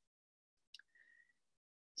factor.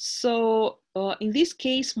 So in this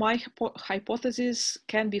case, my hypothesis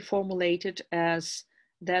can be formulated as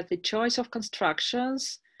that the choice of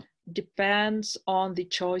constructions depends on the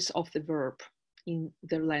choice of the verb in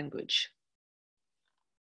the language.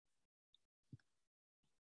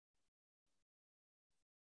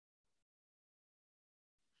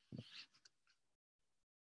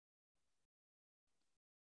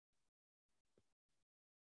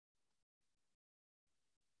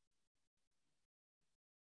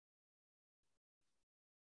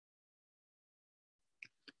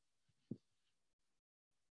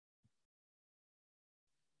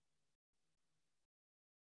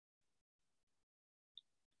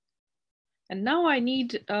 And now I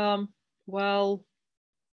need, well,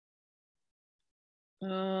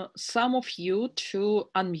 some of you to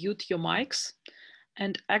unmute your mics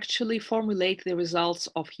and actually formulate the results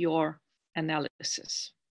of your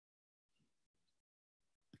analysis.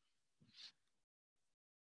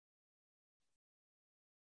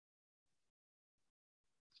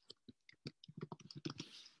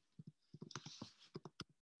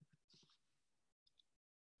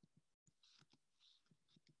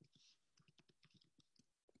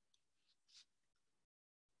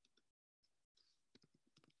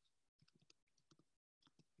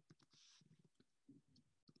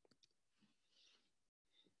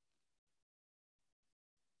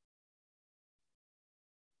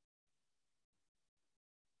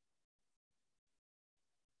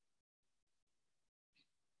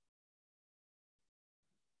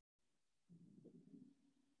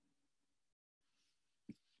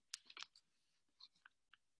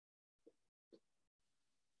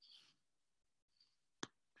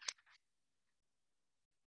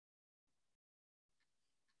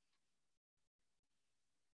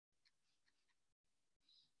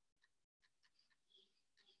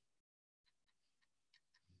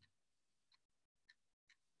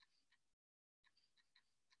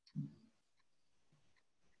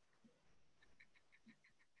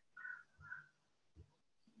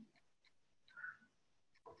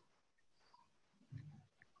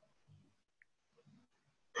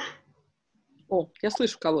 О, я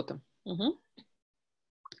слышу кого-то. Угу.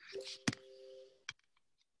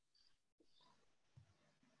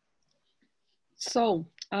 So,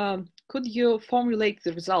 could you formulate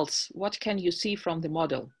the results? What can you see from the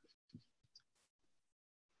model?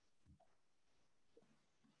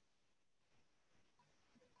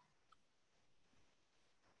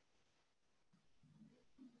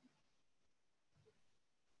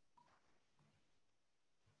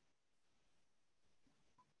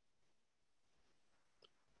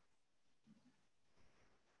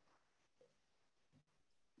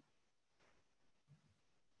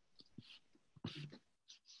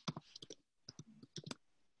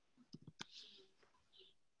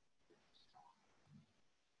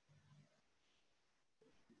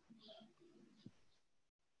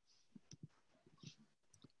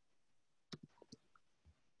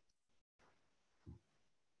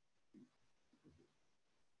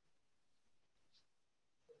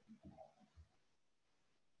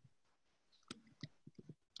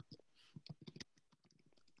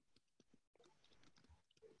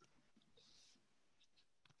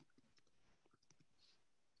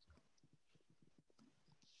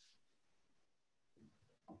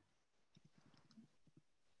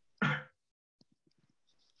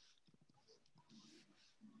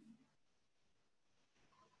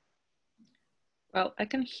 Well, I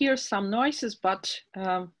can hear some noises, but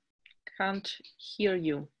can't hear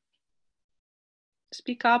you.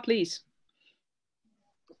 Speak up, please.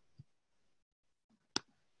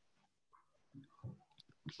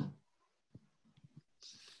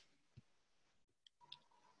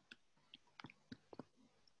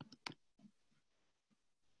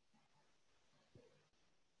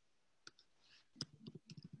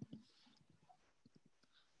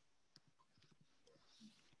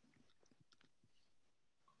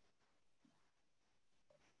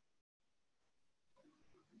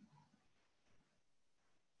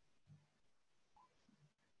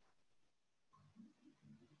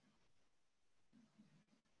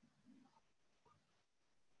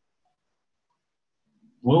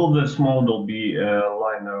 Will this model be a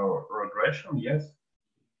linear regression? Yes.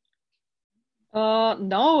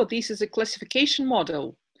 No, this is a classification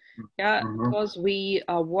model. Yeah, Mm-hmm. because we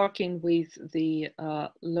are working with the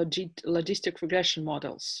logistic regression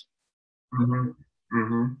models. Mm-hmm.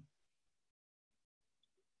 Mm-hmm.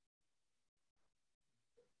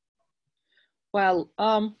 Well,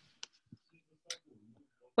 I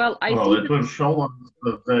Well, think it will show us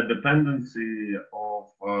the dependency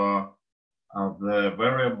of the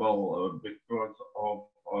variable because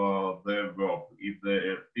of the verb,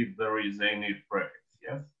 if there is any prefix.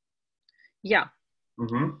 Yes. yeah.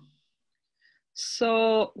 Mm-hmm.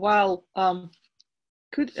 So, well,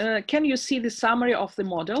 can you see the summary of the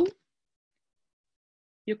model?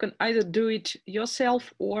 You can either do it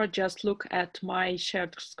yourself or just look at my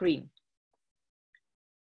shared screen.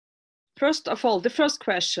 First of all, the first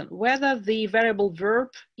question, whether the variable verb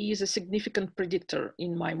is a significant predictor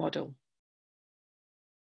in my model.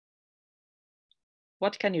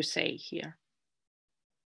 What can you say here?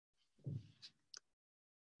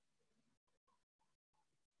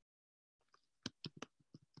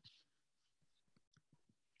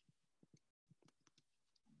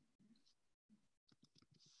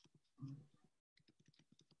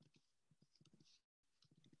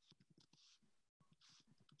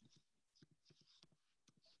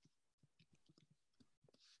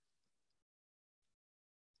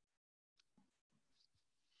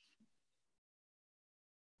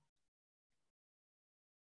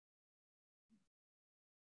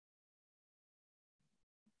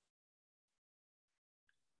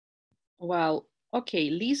 Well,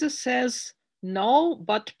 okay, Lisa says no,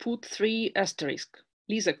 but put 3 asterisks.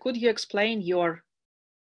 Lisa, could you explain your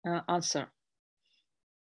answer?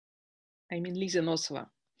 I mean, Lisa Nosova.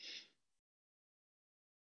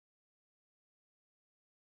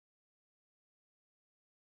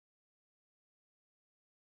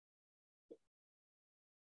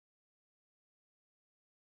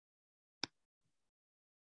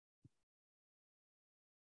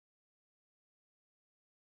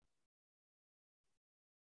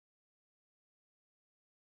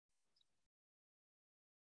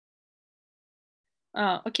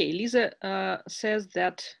 Okay, Lisa says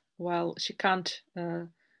that, well, she can't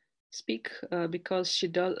speak because she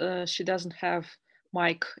doesn't have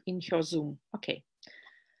mic in her Zoom. Okay.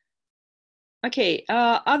 Okay,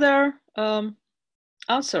 other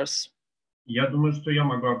answers. Я думаю, что я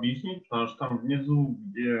могу объяснить, потому что там внизу,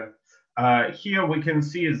 где here we can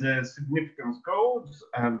see the significance codes,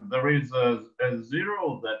 and there is a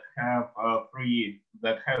zero that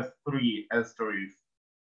has three asterisks,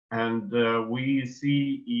 and we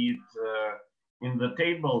see it in the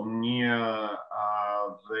table near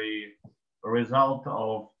the result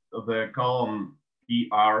of the column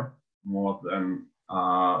PR more than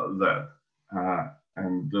that,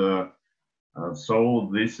 and so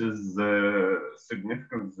this is the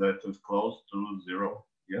significance that is close to 0.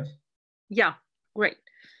 Yes. Yeah, great.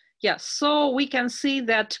 Yeah, so we can see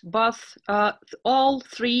that both all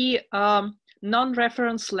 3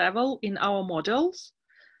 non-reference level in our models.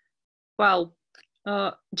 Well,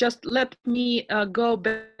 just let me go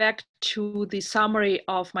back to the summary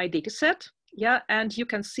of my data set. Yeah, and you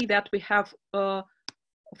can see that we have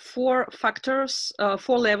 4 factors,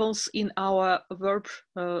 4 levels in our verb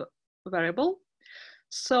variable.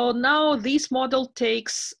 So now this model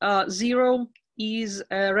takes 0 is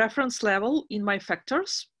a reference level in my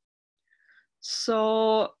factors.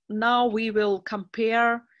 So now we will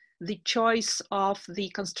compare the choice of the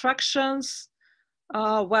constructions.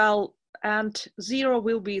 Well, and 0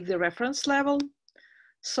 will be the reference level.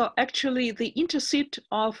 So actually the intercept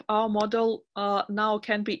of our model now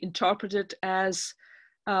can be interpreted as,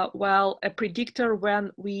 well, a predictor when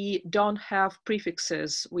we don't have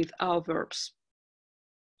prefixes with our verbs.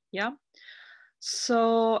 Yeah.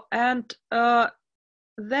 So, and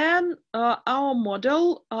then our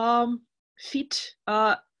model fit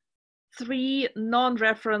three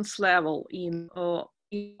non-reference level in our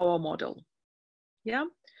model. Yeah.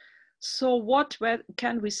 So what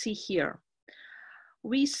can we see here?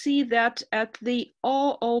 We see that at the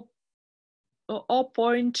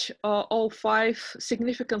 0.05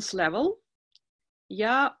 significance level,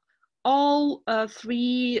 yeah, all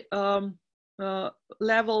three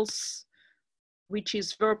levels, which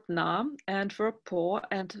is verb na and verb po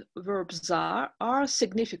and verb za, are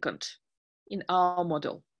significant in our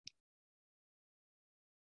model.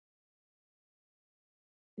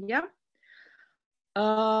 Yeah.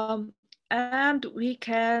 And we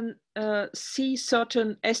can see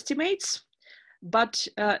certain estimates, but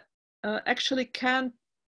actually cannot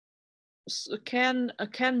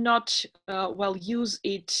well use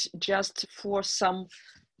it just for some.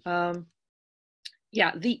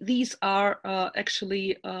 Yeah, these are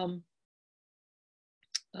actually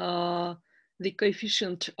the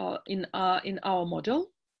coefficient in our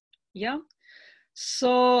model. Yeah.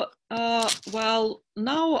 So, well,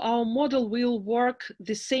 now our model will work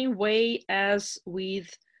the same way as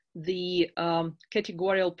with the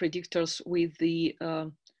categorical predictors with the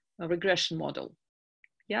regression model,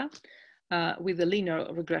 yeah, with the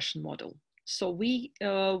linear regression model. So we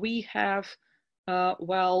have,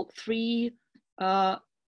 well, three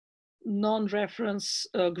non-reference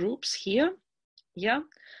groups here, yeah.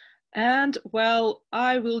 And well,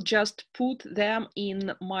 I will just put them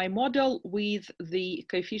in my model with the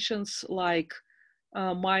coefficients like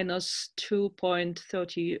minus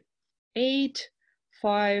 2.38,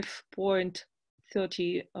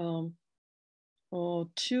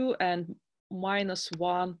 5.32, and minus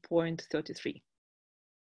 1.33.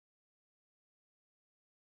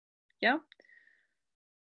 Yeah.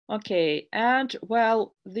 Okay, and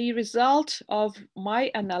well, the result of my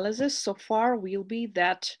analysis so far will be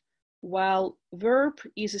that while verb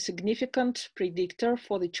is a significant predictor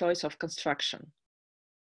for the choice of construction.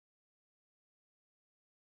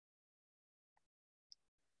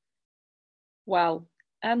 Well,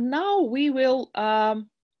 and now we will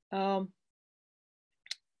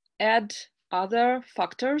add other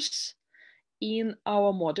factors in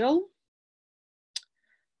our model.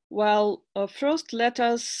 Well, first let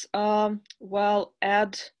us well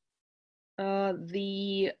add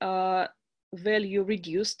the value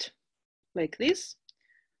reduced like this.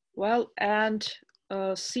 Well, and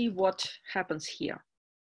see what happens here.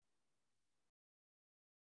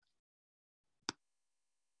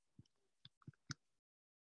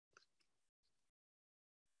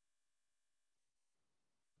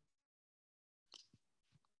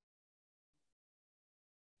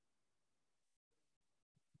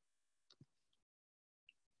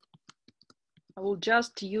 I will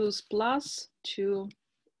just use plus to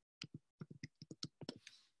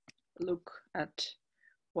look at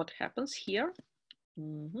what happens here.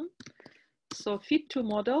 Mm-hmm. So fit two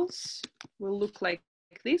models will look like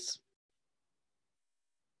this.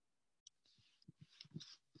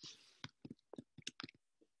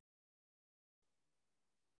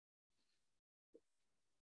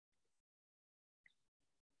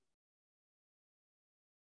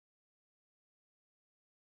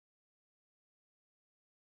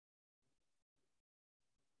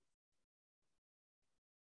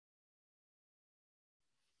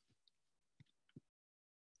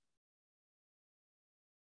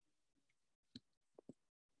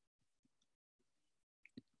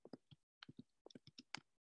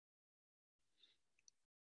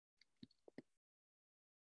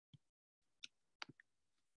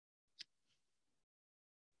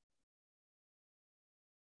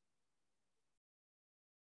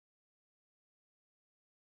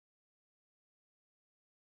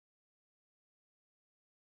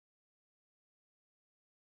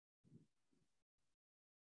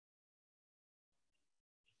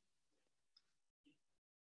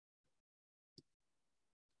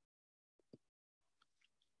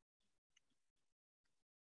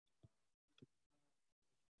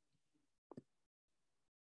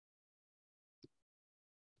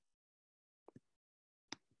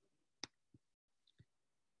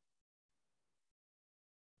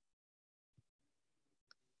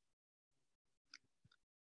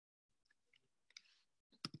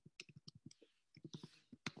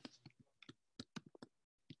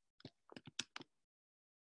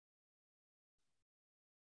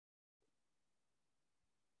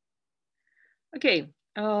 Okay,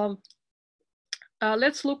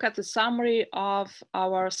 let's look at the summary of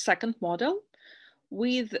our second model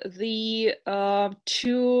with the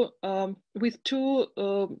two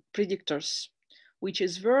predictors, which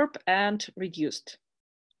is verb and reduced.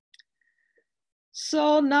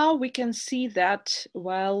 So now we can see that,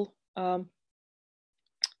 well,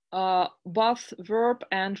 both verb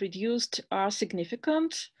and reduced are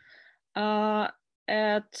significant at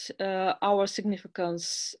our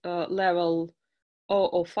significance level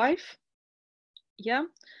 0.005. Yeah,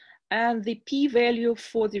 and the p-value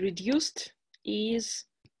for the reduced is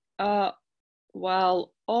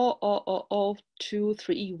well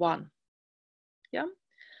 0.00231. Yeah,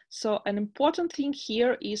 so an important thing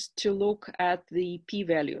here is to look at the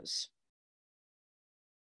p-values.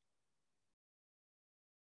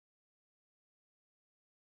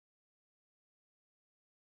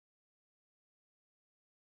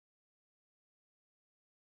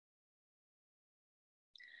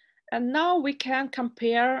 And now we can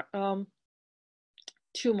compare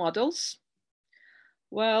two models.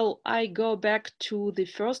 Well, I go back to the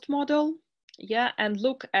first model, yeah, and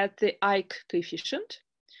look at the Ike coefficient,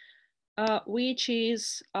 which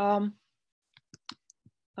is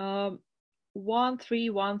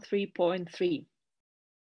 1313.3.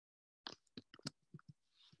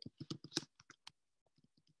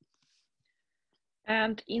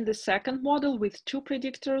 And in the second model with two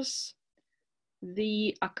predictors,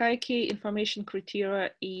 the Akaike information criteria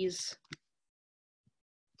is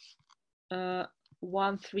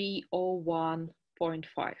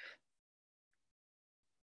 1301.5.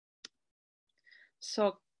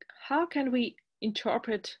 So how can we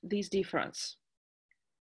interpret this difference?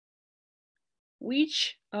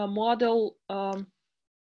 Which model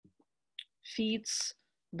fits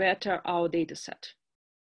better our data set?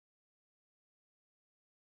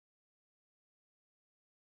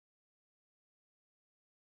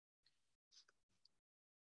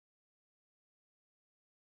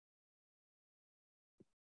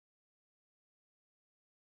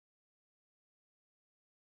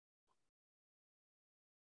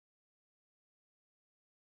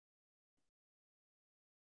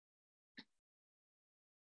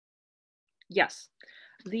 Yes,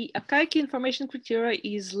 the Akaike information criteria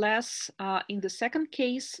is less in the second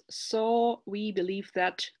case, so we believe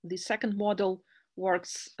that the second model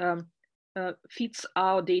works, fits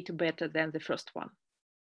our data better than the first one.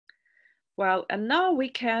 Well, and now we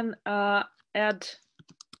can add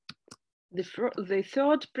the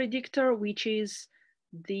third predictor, which is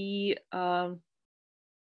the,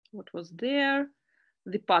 what was there?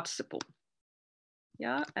 The participle.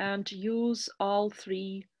 Yeah, and use all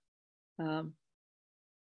three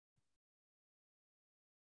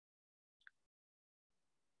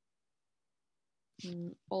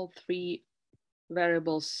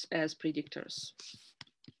variables as predictors.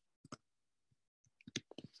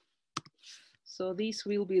 So this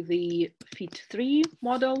will be the fit3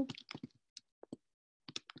 model.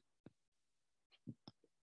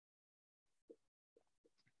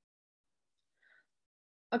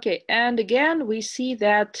 Okay, and again, we see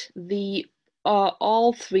that the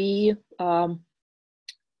all three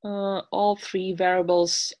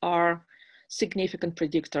variables are significant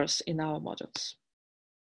predictors in our models.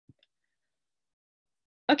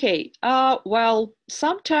 Okay, well,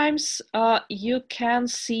 sometimes you can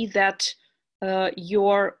see that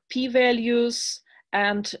your p-values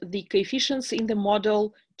and the coefficients in the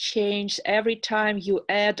model change every time you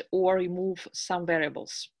add or remove some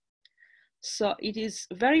variables. So it is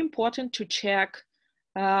very important to check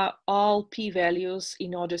all p-values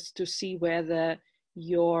in order to see whether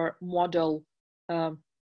your model,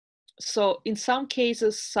 so in some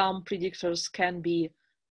cases, some predictors can be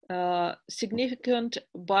significant,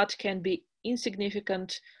 but can be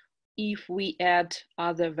insignificant if we add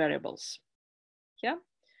other variables. Yeah.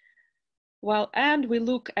 Well, and we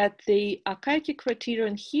look at the Akaike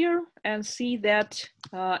criterion here and see that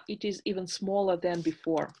it is even smaller than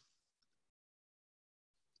before.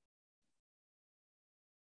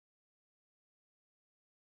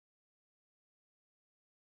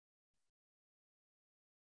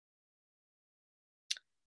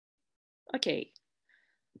 Okay,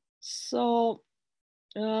 so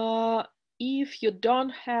if you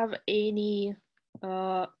don't have any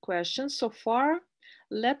questions so far,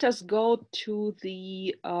 let us go to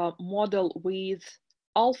the model with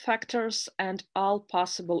all factors and all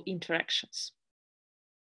possible interactions.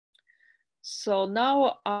 So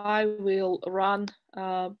now I will run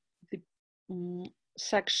the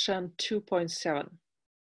section 2.7.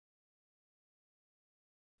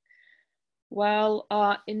 Well,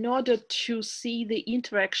 in order to see the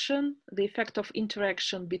interaction, the effect of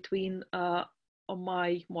interaction between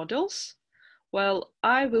my models, well,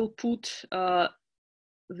 I will put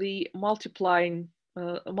the multiply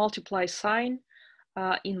sign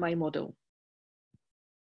in my model.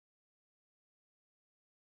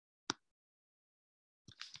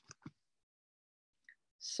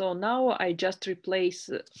 So now I just replace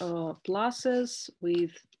pluses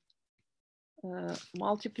with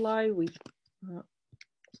multiply with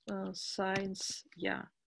signs, yeah.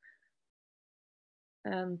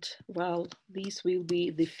 And well, this will be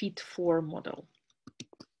the fit-for model.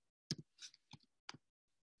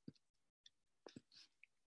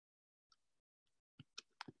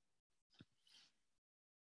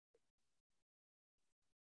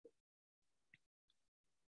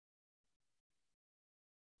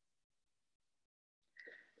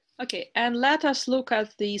 Okay, and let us look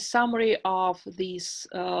at the summary of this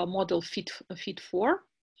model fit-for.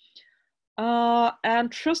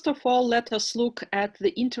 And first of all, let us look at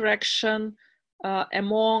the interaction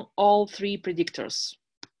among all three predictors.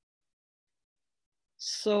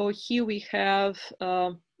 So here we have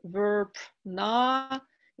verb na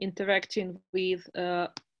interacting with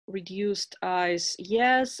reduced eyes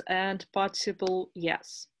yes and participle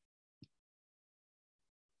yes.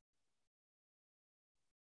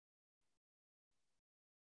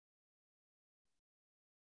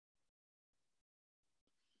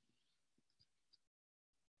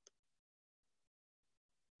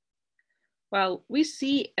 Well, we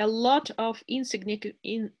see a lot of insignificant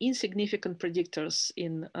predictors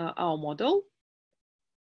in our model.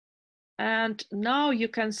 And now you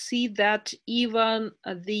can see that even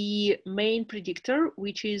the main predictor,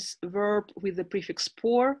 which is verb with the prefix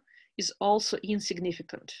 "por," is also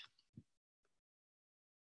insignificant.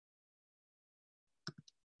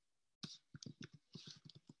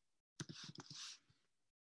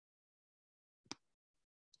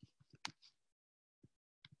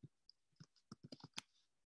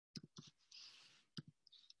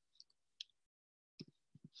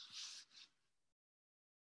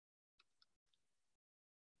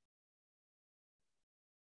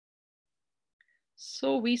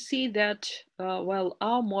 So we see that, well,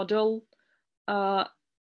 our model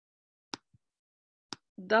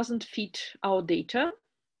doesn't fit our data.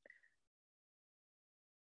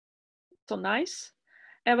 So nice.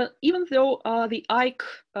 Even though the IC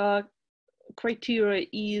criteria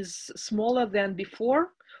is smaller than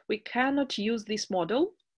before, we cannot use this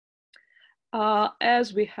model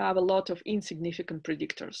as we have a lot of insignificant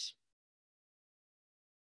predictors.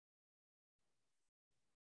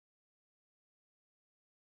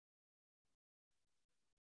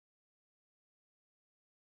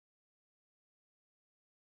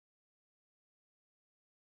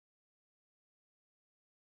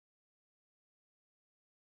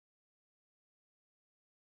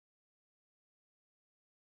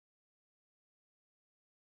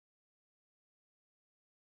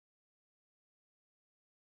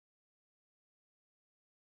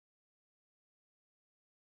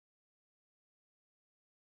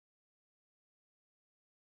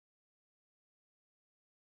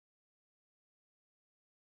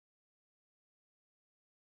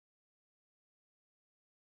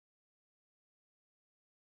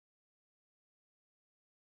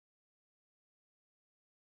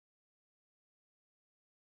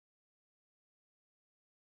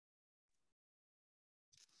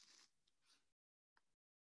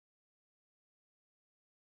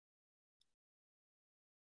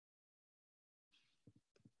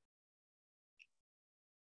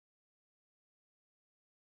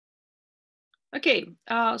 Okay,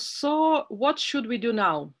 so what should we do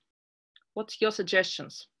now? What's your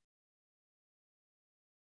suggestions?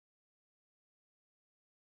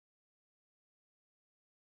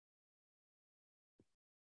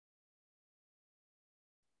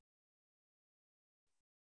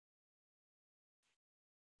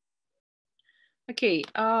 Okay,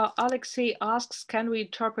 Alexei asks, can we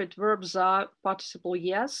interpret verb za participle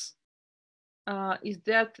yes? Is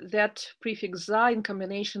that prefix za in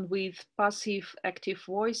combination with passive active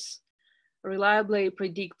voice reliably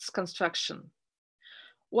predicts construction?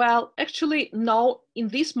 Well, actually, no. In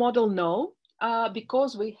this model, no,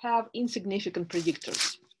 because we have insignificant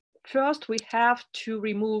predictors. First, we have to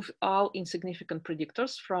remove all insignificant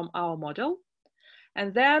predictors from our model,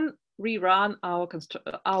 and then rerun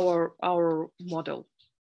our model.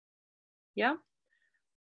 Yeah.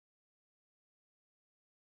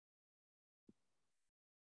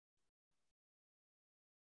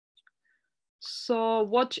 So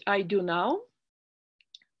what I do now,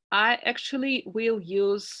 I actually will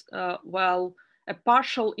use, well, a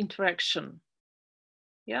partial interaction.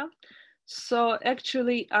 Yeah. So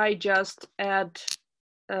actually I just add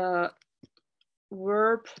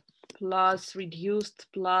verb plus reduced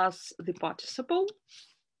plus the participle.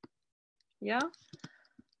 Yeah.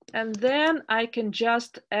 And then I can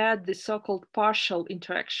just add the so-called partial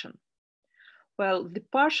interaction. Well, the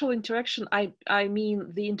partial interaction, I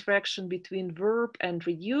mean the interaction between verb and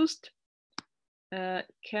reduced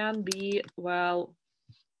can be, well,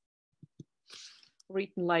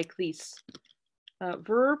 written like this.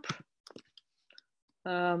 Verb,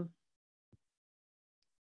 and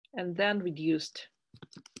then reduced.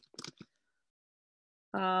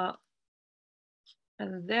 And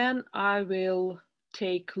then I will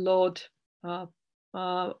take load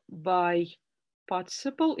by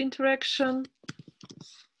participle interaction,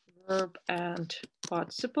 verb and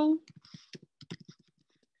participle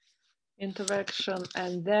interaction,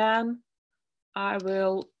 and then I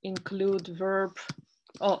will include verb,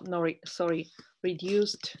 oh no, sorry,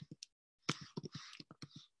 reduced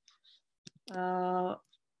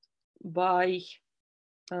by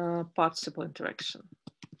participle interaction.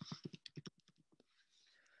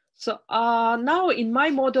 So now in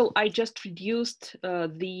my model, I just reduced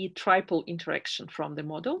the triple interaction from the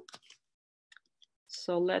model.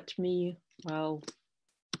 So let me, well,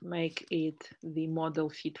 make it the model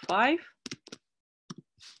fit 5.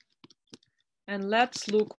 And let's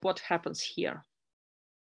look what happens here.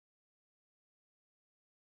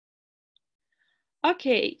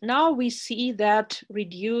 Okay, now we see that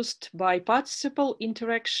reduced by participle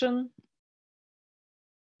interaction.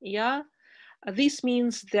 Yeah, this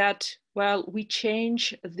means that, well, we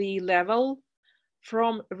change the level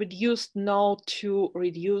from reduced no to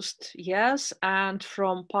reduced yes, and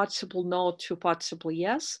from participle no to participle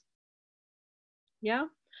yes. Yeah,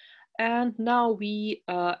 and now we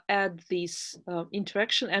add this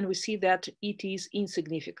interaction and we see that it is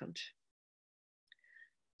insignificant.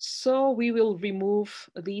 So we will remove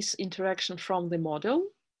this interaction from the model.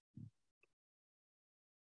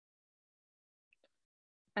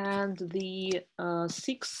 And the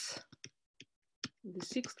sixth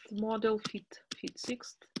model, fit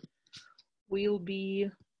 6, will be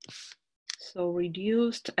so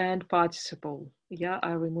reduced and participle. Yeah,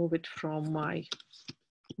 I remove it from my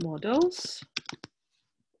models.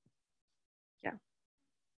 Yeah.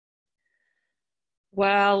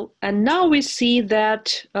 Well, and now we see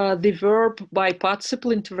that the verb by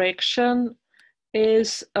participle interaction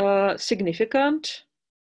is significant,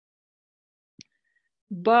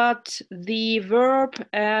 but the verb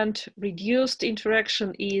and reduced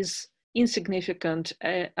interaction is insignificant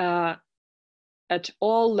at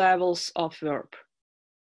all levels of verb.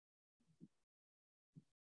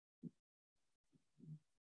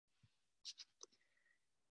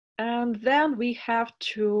 And then we have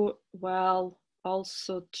to, well,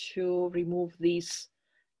 also to remove this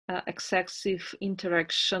excessive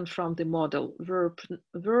interaction from the model, verb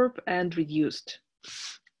and reduced.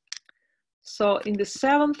 So in the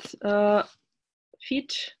 7th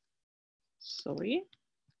fit, sorry,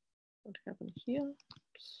 what happened here?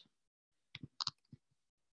 Oops.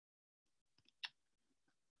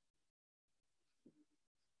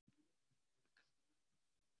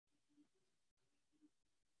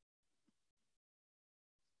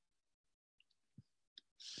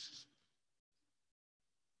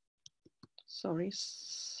 Sorry,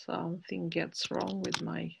 something gets wrong with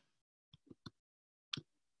my.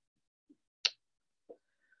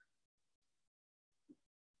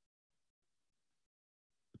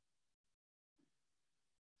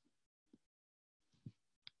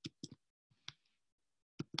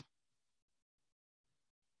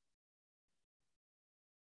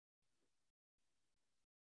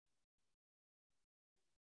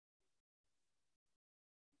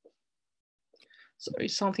 Sorry,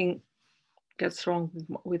 something gets wrong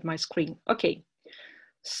with my screen. Okay,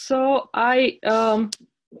 so I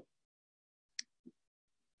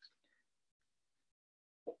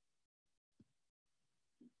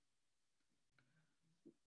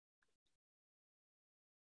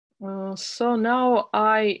so now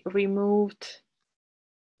I removed,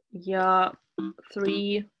 yeah,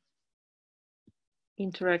 3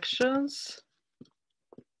 interactions.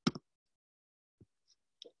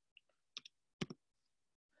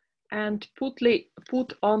 And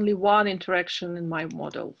put only 1 interaction in my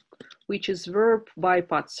model, which is verb by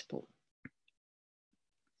participle.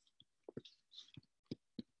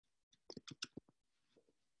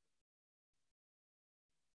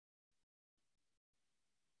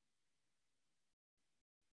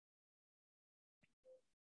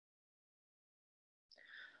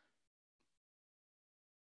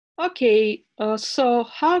 Okay, so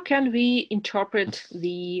how can we interpret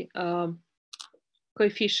the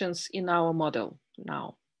coefficients in our model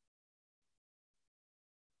now?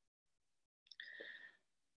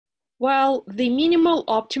 Well, the minimal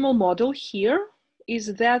optimal model here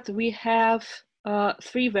is that we have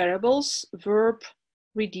 3 variables, verb,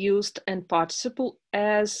 reduced, and participle,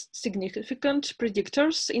 as significant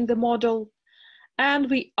predictors in the model. And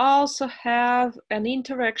we also have an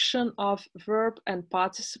interaction of verb and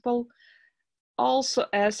participle also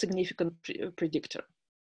a significant predictor.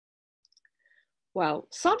 Well,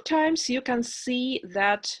 sometimes you can see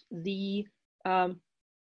that the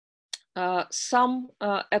at some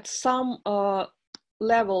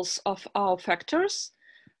levels of our factors,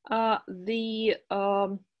 the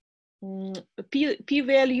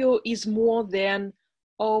p-value is more than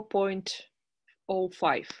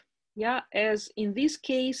 0.05. Yeah, as in this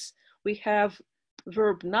case, we have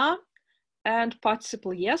verb na and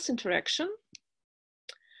participle yes interaction.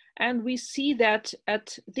 And we see that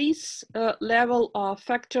at this level of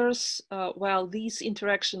factors, well, this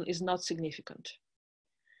interaction is not significant.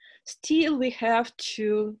 Still, we have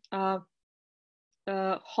to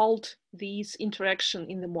hold this interaction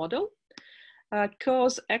in the model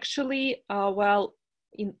because actually, well,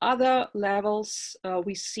 in other levels,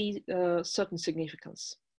 we see certain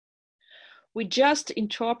significance. We just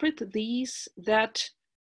interpret these that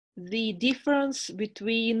the difference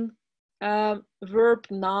between verb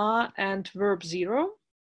na and verb zero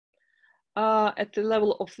at the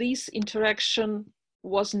level of this interaction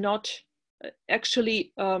was not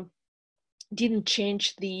actually didn't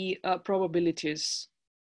change the probabilities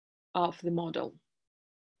of the model.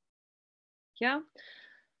 Yeah.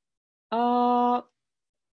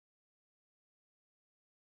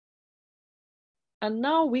 And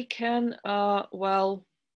now we can, well,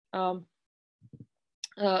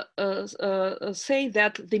 say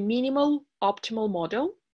that the minimal optimal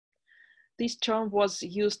model, this term was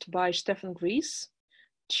used by Stefan Gries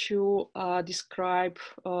to describe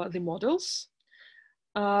the models.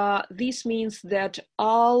 This means that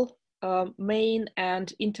all main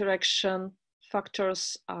and interaction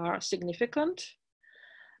factors are significant,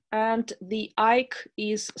 and the IC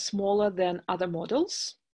is smaller than other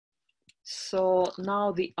models. So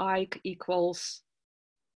now the IC equals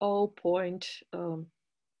 0.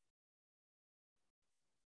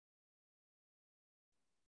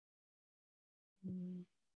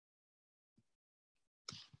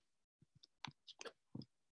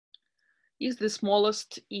 Is the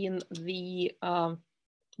smallest in the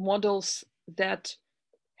models that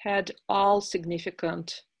had all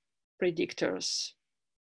significant predictors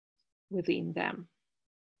within them.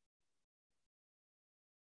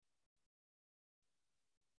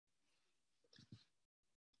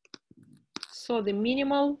 So the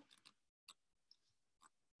minimal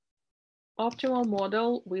optimal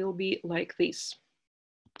model will be like this.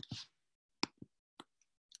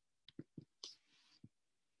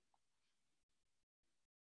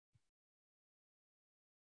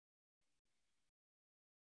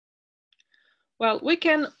 Well, we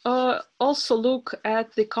can also look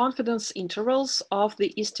at the confidence intervals of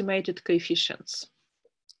the estimated coefficients.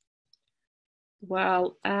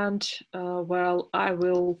 Well, and well, I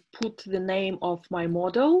will put the name of my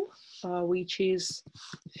model, which is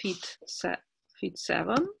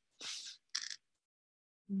fit7.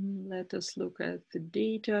 Let us look at the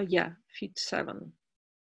data. Yeah, fit7.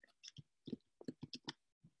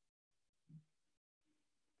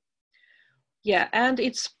 Yeah, and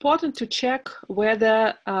it's important to check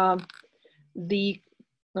whether the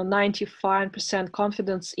 95%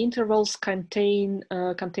 confidence intervals contain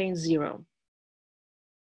 0.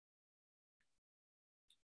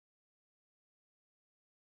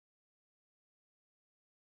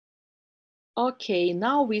 Okay,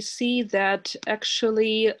 now we see that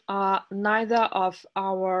actually neither of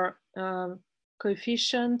our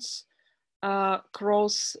coefficients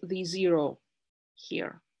cross the 0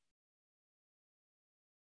 here.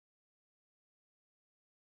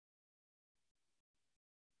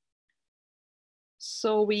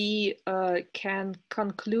 So we can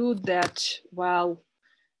conclude that, well,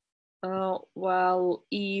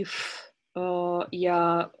 if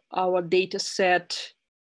yeah, our data set,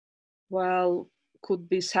 well, could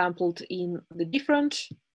be sampled in the different,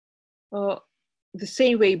 the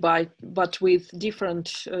same way, but with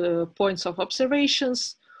different points of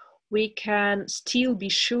observations, we can still be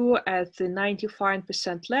sure at the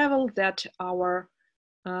 95% level that our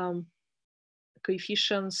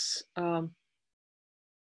coefficients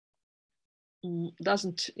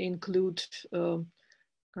doesn't include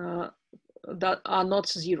that are not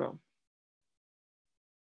 0.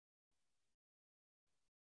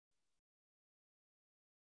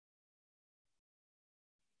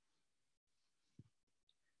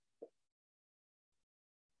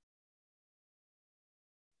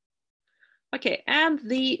 Okay, and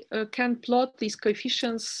the can plot these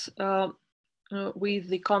coefficients with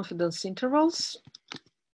the confidence intervals.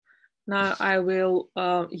 Now I will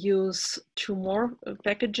use 2 more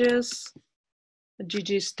packages,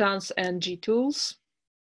 ggstance and gtools.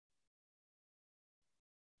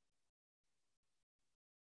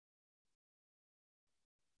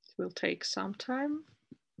 will take some time.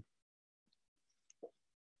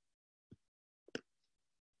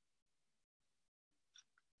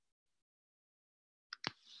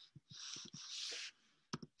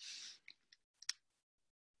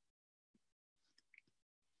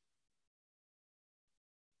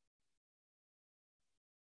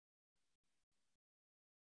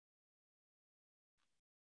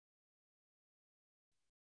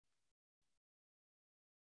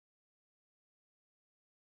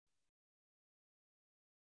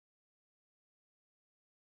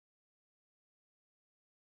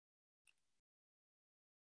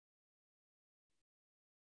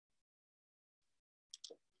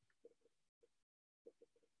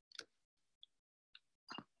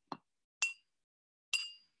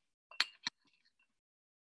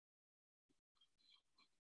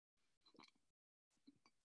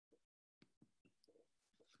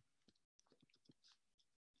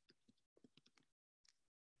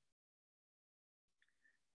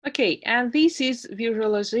 Okay, and this is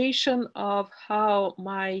visualization of how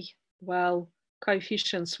my, well,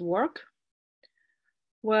 coefficients work.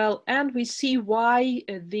 Well, and we see why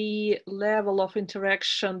the level of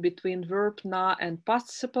interaction between verb na and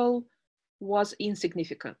participle was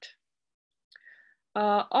insignificant.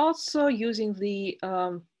 Also, using the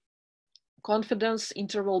confidence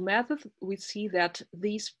interval method, we see that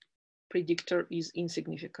this predictor is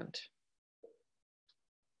insignificant.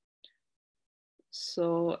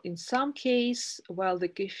 So in some case, well, the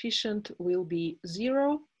coefficient will be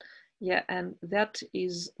 0. Yeah, and that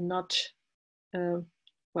is not,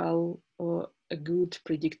 well, a good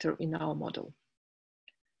predictor in our model.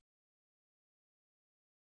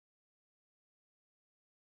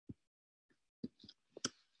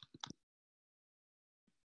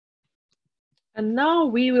 And now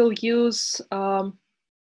we will use the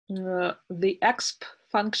exp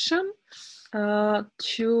function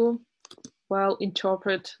to, well,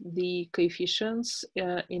 interpret the coefficients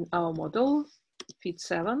in our model,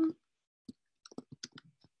 fit7.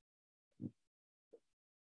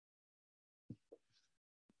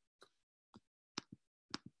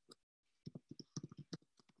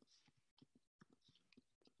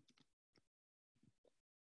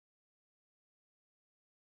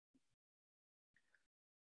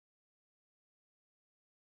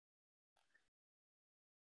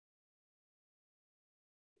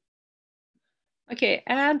 Okay,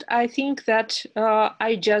 and I think that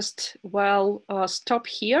I just, well, stop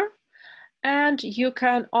here. And you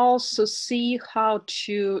can also see how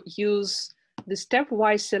to use the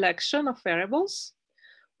stepwise selection of variables.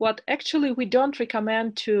 What actually we don't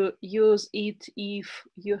recommend to use it if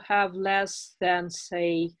you have less than,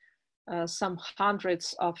 say, some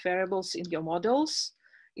hundreds of variables in your models.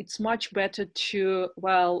 It's much better to,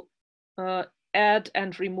 well, add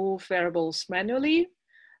and remove variables manually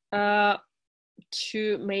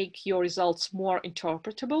to make your results more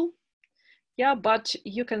interpretable. Yeah, but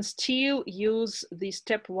you can still use the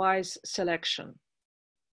stepwise selection.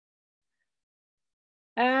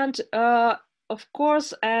 And of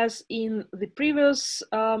course, as in the previous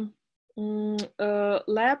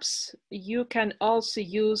labs, you can also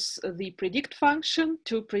use the predict function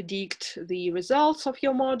to predict the results of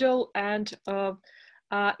your model. And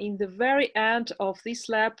in the very end of this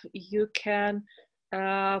lab, you can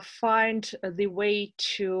find the way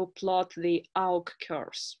to plot the AUG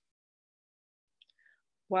curves.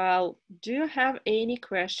 Well, do you have any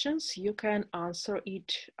questions? You can answer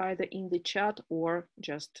it either in the chat or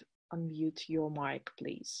just unmute your mic,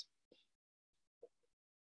 please.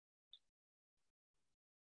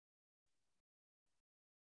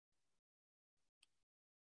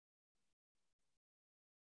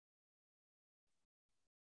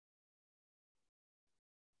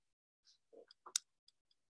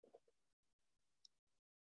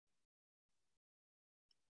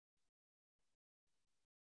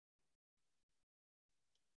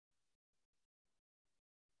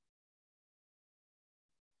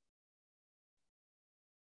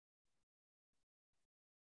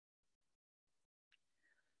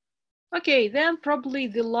 Okay, then probably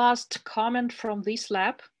the last comment from this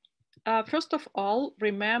lab. First of all,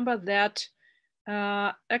 remember that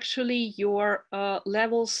actually your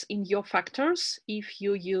levels in your factors, if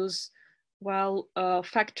you use, well,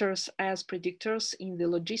 factors as predictors in the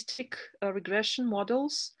logistic regression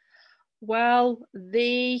models, well,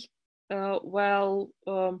 they,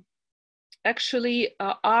 actually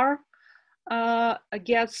R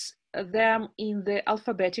gets them in the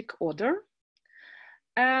alphabetic order.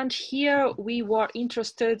 And here we were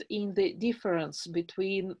interested in the difference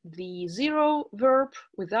between the 0 verb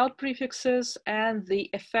without prefixes and the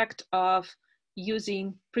effect of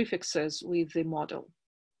using prefixes with the model.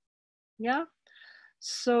 Yeah.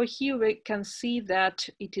 So here we can see that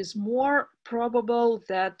it is more probable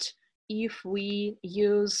that if we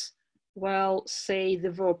use, well, say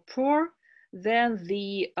the verb pour, then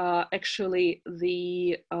the actually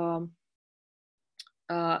the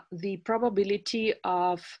probability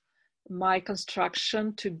of my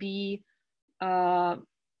construction to be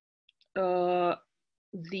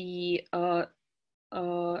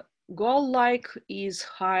goal-like is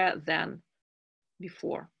higher than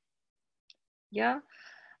before. Yeah.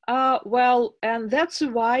 Well, and that's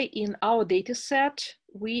why in our data set,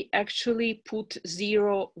 we actually put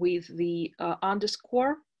 0 with the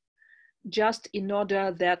underscore, just in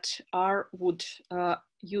order that R would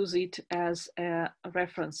use it as a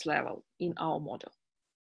reference level in our model.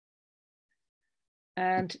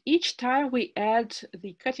 And each time we add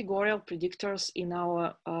the categorical predictors in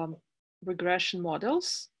our regression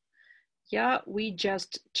models, yeah, we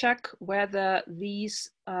just check whether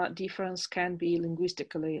these difference can be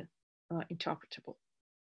linguistically interpretable.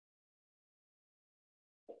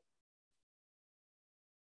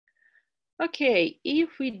 Okay,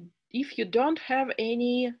 if you don't have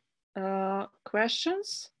any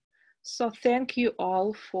questions, so thank you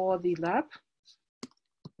all for the lab,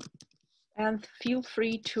 and feel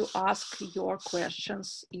free to ask your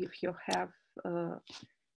questions if you have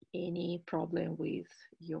any problem with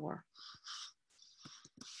your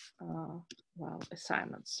well,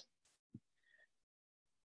 assignments.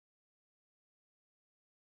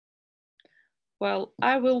 Well,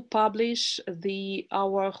 I will publish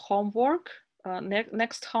our homework,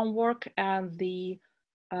 next homework, and the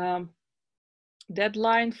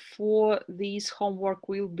deadline for this homework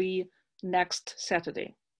will be next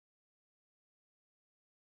Saturday.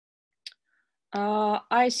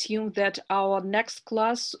 I assume that our next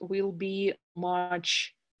class will be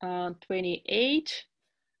March 28,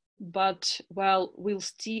 but well, we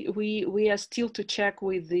are still to check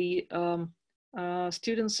with the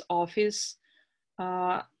students' office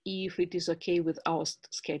if it is okay with our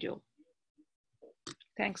schedule.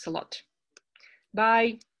 Thanks a lot.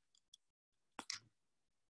 Bye.